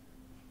 etc.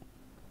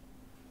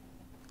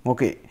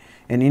 Okay.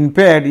 And in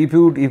fact, if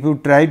you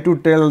try to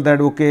tell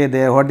that okay,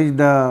 there what is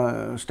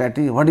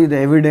the what is the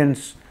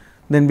evidence,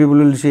 then people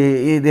will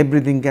say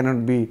everything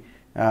cannot be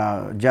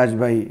judged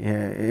by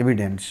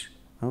evidence.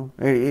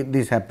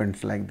 This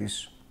happens like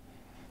this.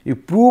 You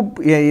prove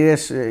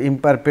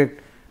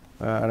imperfect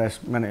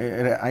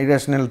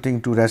irrational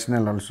thing to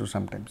rational also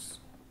sometimes.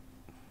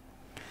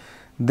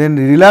 Then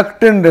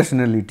reluctant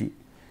rationality.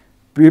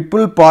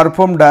 People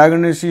perform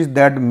diagnosis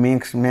that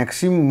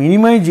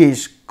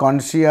minimizes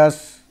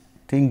conscious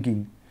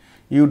thinking.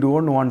 You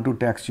don't want to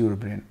tax your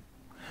brain.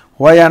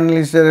 Why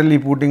unnecessarily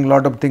putting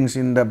lot of things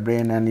in the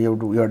brain and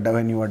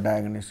when you are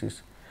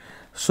diagnosis?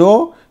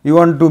 So you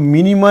want to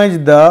minimize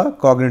the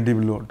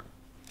cognitive load.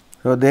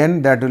 So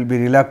then that will be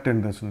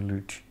reluctant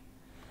rationality.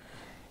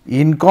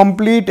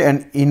 Incomplete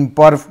and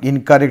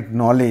incorrect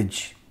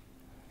knowledge.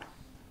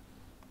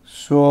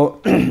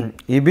 So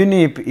even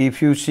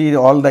if you see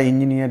all the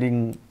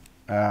engineering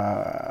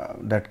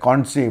that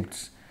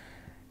concepts,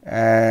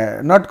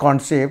 not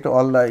concept,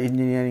 all the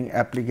engineering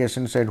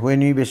application side, when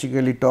we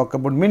basically talk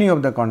about many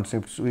of the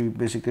concepts we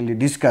basically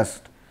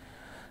discussed.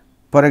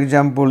 For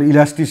example,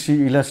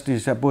 elasticity,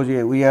 suppose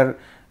we are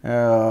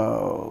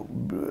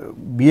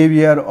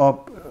behavior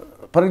of,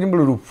 for example,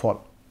 roof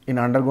fall. In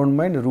underground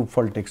mine, roof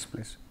fall takes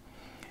place.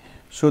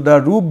 So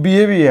the roof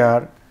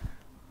behavior,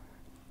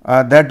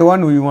 that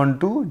one we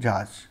want to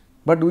judge,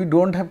 but we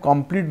don't have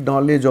complete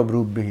knowledge of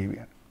roof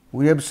behavior.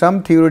 We have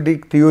some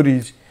theoretic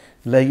theories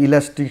like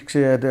elastic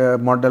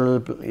model,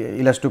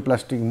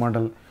 elastoplastic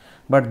model,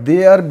 but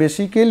they are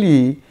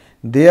basically,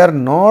 they are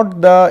not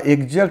the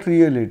exact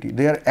reality,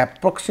 they are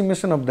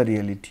approximation of the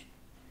reality.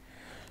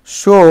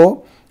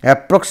 So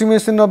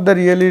approximation of the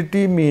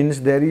reality means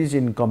there is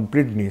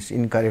incompleteness,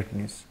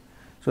 incorrectness.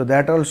 So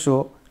that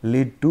also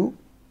lead to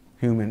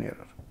human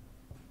error.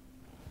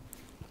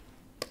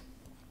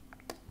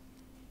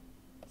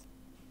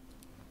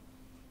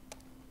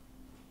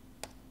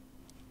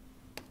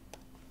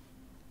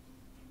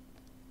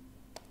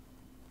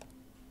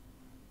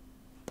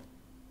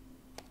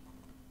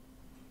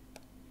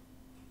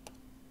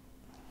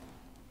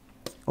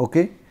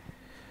 Okay.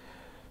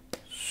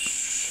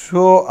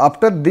 So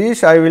after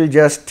this I will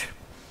just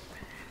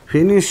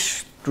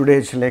finish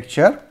today's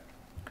lecture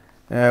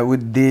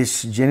with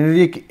this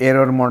generic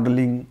error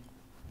modeling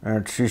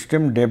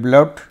system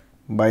developed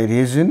by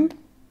Reason.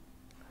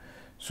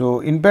 So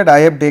in fact I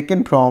have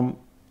taken from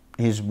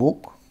his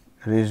book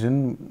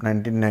Reason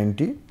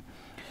 1990.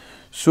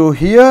 So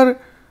here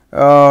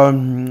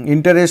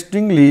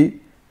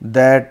interestingly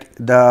that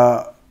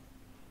the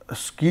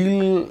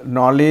skill,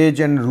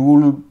 knowledge and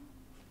rule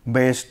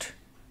based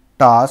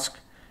task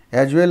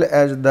as well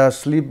as the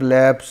sleep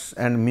lapse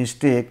and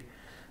mistake,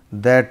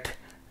 that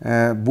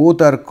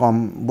both are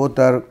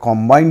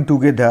combined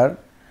together,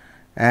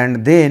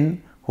 and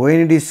then when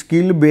it is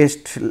skill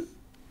based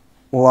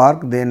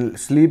work, then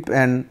sleep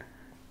and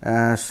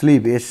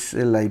sleep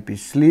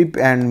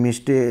and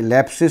mistake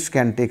lapses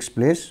can take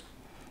place,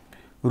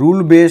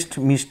 rule based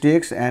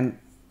mistakes and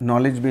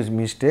knowledge based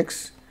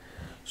mistakes.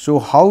 So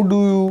how do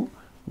you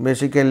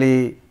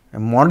basically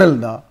model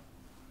the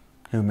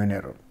human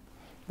error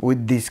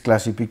with this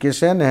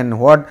classification, and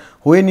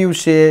when you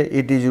say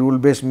it is rule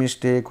based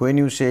mistake, when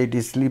you say it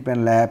is sleep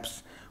and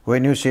lapse,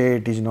 when you say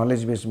it is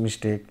knowledge based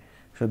mistake.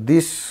 So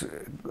this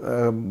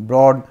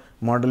broad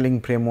modeling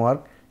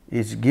framework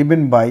is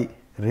given by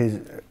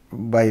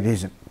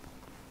Reason.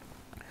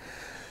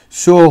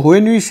 So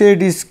when we say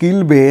it is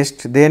skill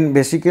based, then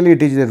basically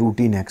it is the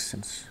routine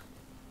actions,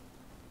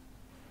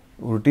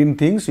 routine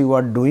things you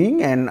are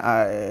doing and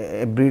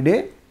every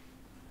day,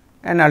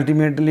 and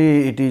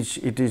ultimately it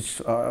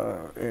is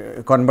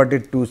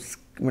converted to,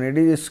 when it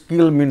is a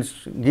skill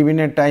means given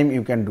a time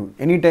you can do,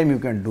 any time you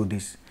can do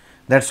this,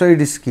 that is why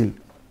it is skill.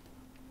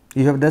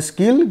 You have the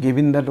skill,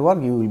 given that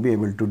work you will be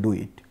able to do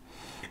it.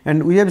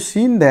 And we have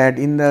seen that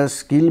in the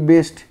skill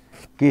based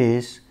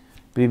case,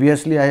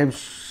 previously I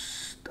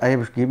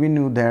have given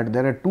you that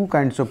there are two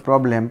kinds of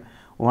problem,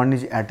 one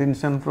is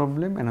attention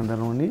problem, another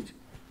one is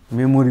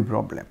memory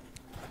problem.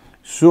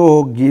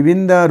 So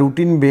given the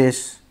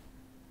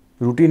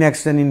routine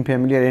action in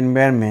familiar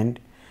environment,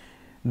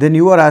 then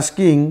you are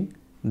asking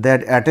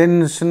that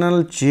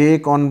attentional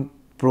check on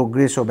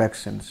progress of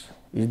actions.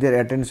 Is there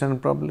attention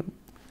problem?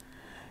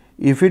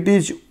 If it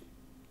is,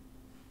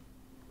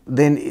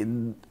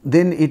 then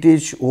it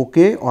is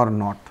okay or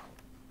not.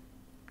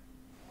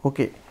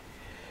 Okay.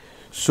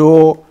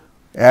 So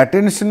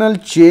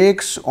attentional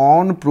checks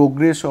on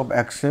progress of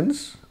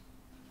actions,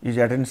 is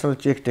attentional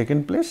check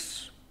taken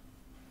place?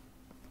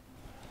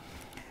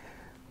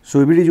 So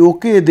if it is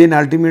okay, then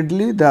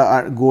ultimately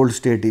the goal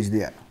state is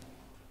there.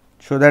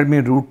 So that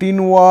means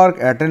routine work,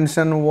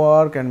 attention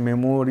work and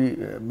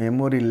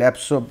memory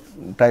lapse of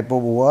type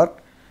of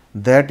work,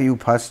 that you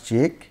first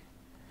check,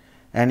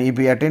 and if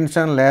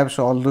attention lapse,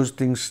 all those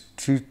things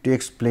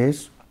takes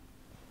place.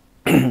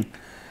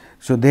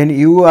 So then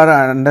you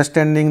are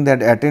understanding that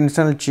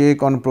attentional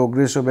check on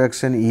progress of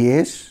action,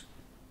 yes,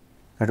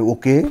 that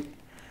okay.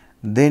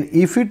 Then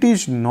if it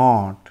is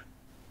not,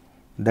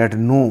 that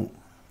no.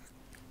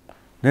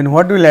 then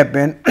what will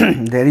happen?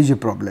 There is a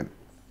problem.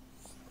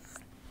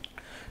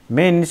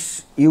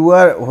 Means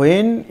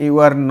when you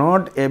are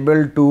not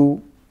able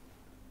to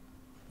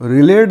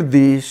relate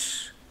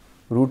these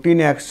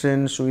routine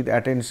actions with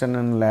attention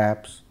and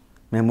lapse,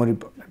 memory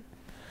problem.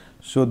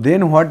 So,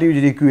 then what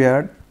is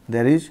required?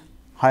 There is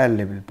higher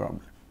level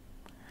problem.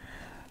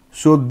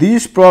 So,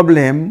 this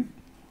problem,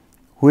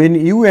 when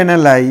you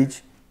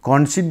analyze,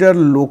 consider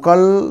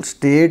local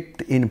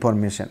state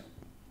information.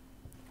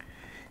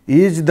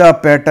 Is the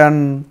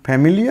pattern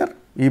familiar?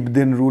 If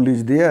then rule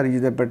is there,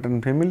 is the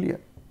pattern familiar?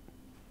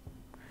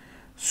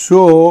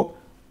 So,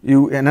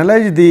 you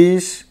analyze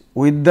this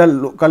with the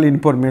local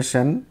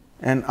information,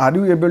 and are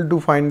you able to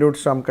find out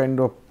some kind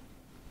of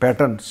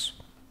patterns?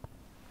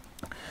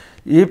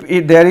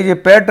 If there is a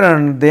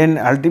pattern, then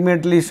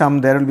ultimately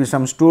there will be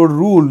some stored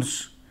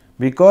rules,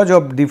 because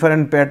of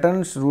different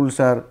patterns rules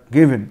are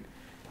given.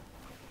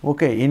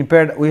 Okay. In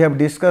fact, we have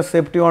discussed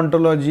safety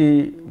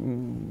ontology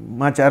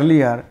much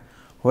earlier,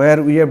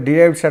 where we have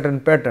derived certain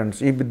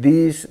patterns. If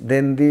this,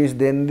 then this,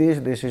 then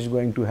this is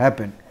going to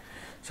happen.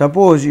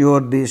 Suppose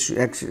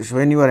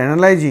when you are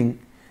analyzing,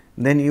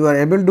 then you are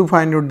able to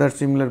find out that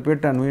similar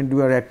pattern. When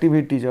your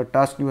activities or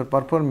task you are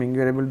performing,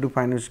 you are able to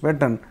find this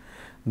pattern.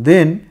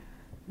 Then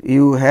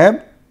you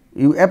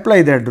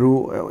apply that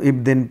rule.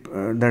 If then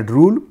that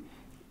rule,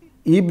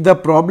 if the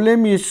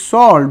problem is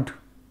solved,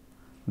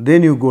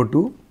 then you go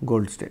to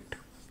goal state.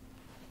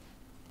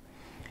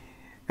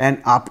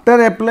 And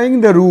after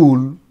applying the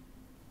rule,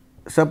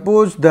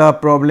 suppose the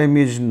problem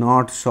is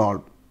not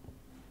solved,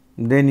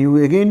 then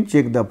you again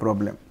check the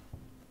problem.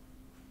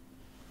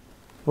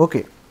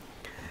 Okay.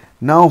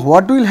 Now,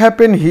 what will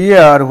happen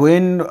here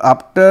when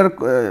after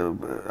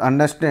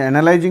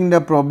analyzing the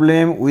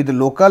problem with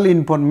local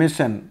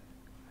information,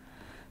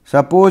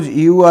 suppose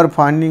you are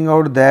finding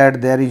out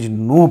that there is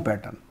no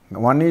pattern.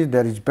 One is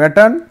there is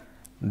pattern,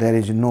 there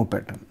is no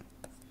pattern.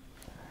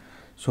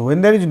 So,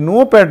 when there is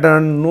no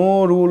pattern,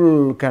 no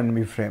rule can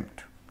be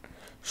framed.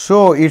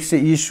 So, it is a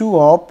issue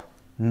of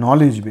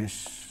knowledge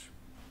base.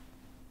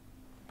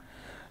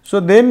 So,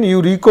 then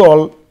you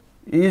recall,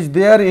 is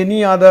there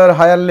any other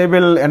higher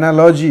level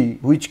analogy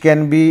which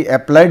can be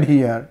applied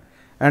here,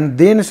 and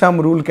then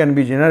some rule can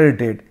be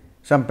generated,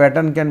 some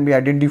pattern can be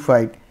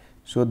identified.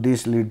 So,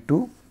 this lead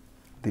to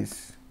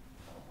this.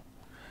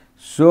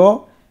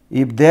 So,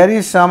 if there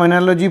is some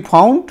analogy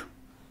found,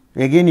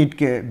 again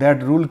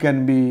that rule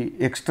can be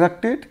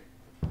extracted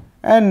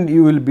and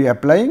you will be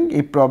applying.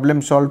 If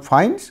problem solved,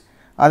 finds,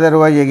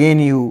 otherwise again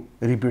you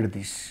repeat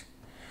this.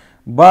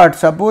 But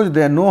suppose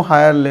there is no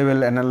higher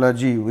level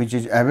analogy which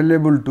is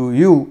available to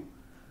you,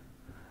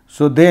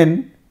 so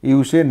then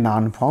you say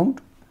none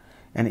found,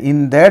 and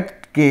in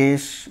that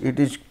case it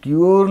is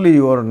purely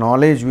your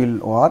knowledge will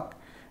work.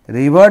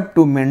 Revert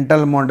to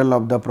mental model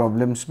of the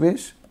problem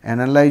space,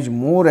 analyze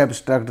more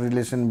abstract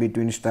relation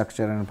between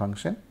structure and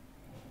function,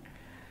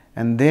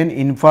 and then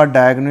infer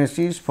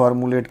diagnosis,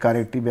 formulate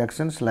corrective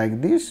actions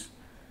like this,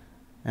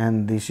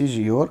 and this is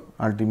your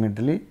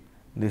ultimately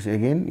this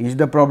again is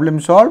the problem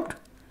solved.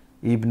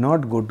 If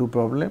not, go to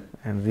problem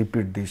and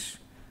repeat this,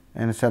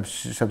 and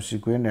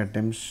subsequent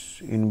attempts,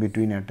 in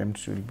between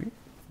attempts will be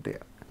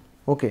there.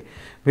 Okay.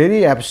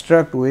 Very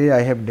abstract way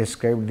I have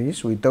described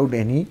this without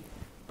any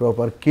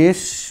proper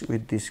case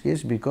with this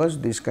case, because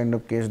this kind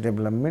of case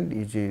development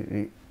is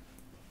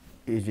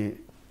a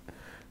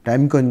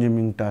time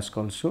consuming task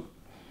also,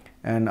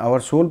 and our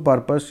sole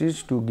purpose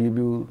is to give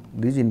you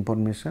this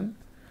information,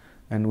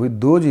 and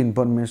with those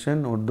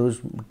information or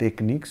those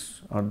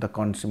techniques or the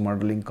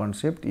modeling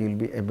concept, you will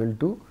be able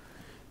to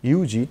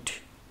use it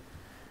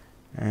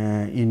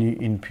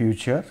in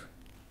future,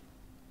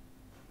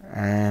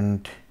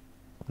 and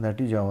that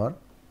is our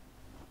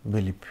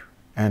belief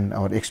and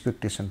our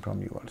expectation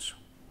from you also.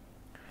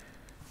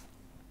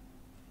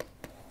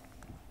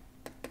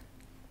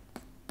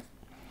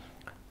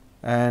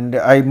 And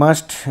I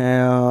must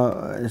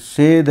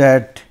say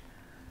that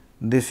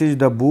this is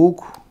the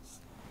book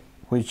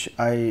which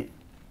I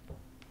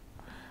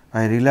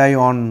rely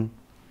on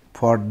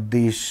for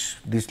this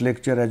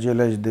lecture as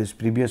well as this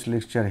previous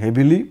lecture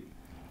heavily,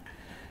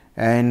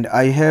 and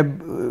I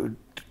have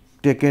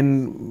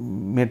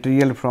taken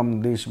material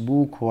from this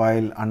book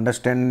while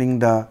understanding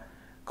the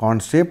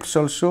concepts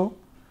also.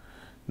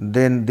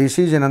 Then this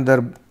is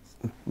another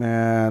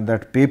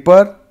that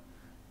paper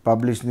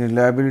published in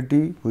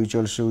Reliability, which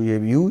also we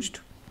have used,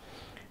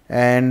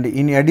 and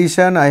in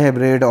addition I have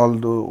read all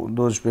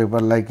those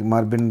papers like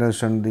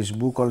Marvinder's and this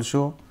book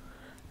also,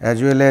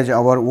 as well as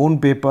our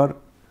own paper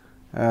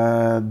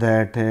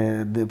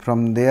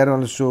from there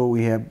also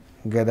we have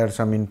gathered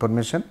some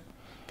information.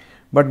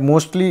 But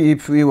mostly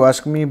if you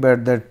ask me,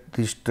 but that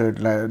this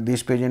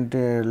present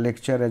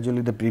lecture as well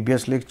as the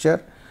previous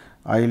lecture,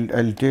 I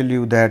will tell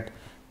you that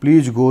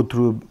please go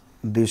through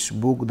this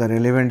book, the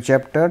relevant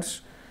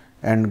chapters,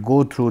 and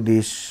go through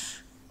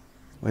this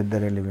with the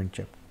relevant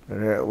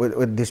chapter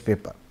with this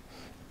paper,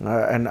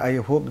 and I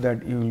hope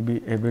that you will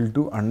be able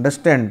to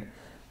understand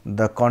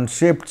the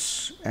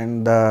concepts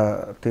and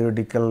the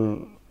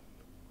theoretical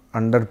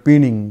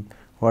underpinning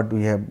what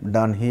we have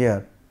done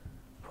here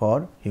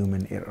for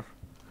human error.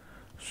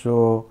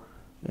 So,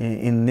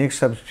 in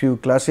next few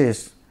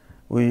classes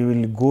we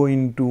will go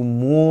into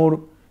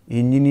more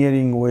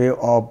engineering way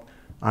of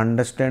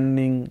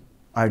understanding,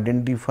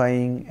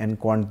 identifying and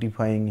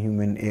quantifying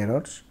human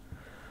errors,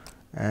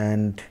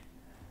 and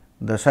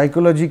the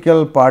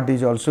psychological part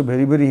is also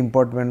very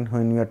important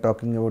when we are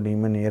talking about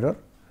human error,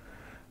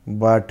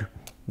 but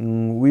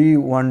we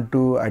want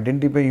to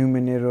identify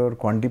human error,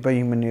 quantify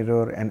human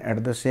error, and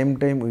at the same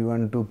time we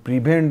want to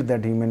prevent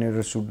that human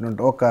error should not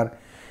occur,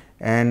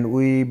 and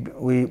we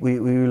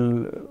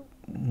will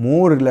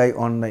more rely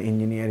on the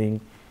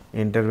engineering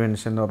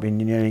intervention of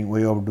engineering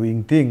way of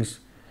doing things,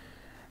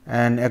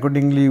 and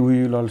accordingly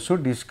we will also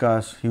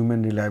discuss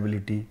human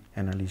reliability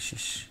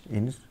analysis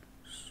in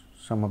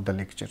some of the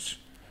lectures.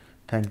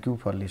 Thank you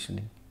for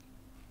listening.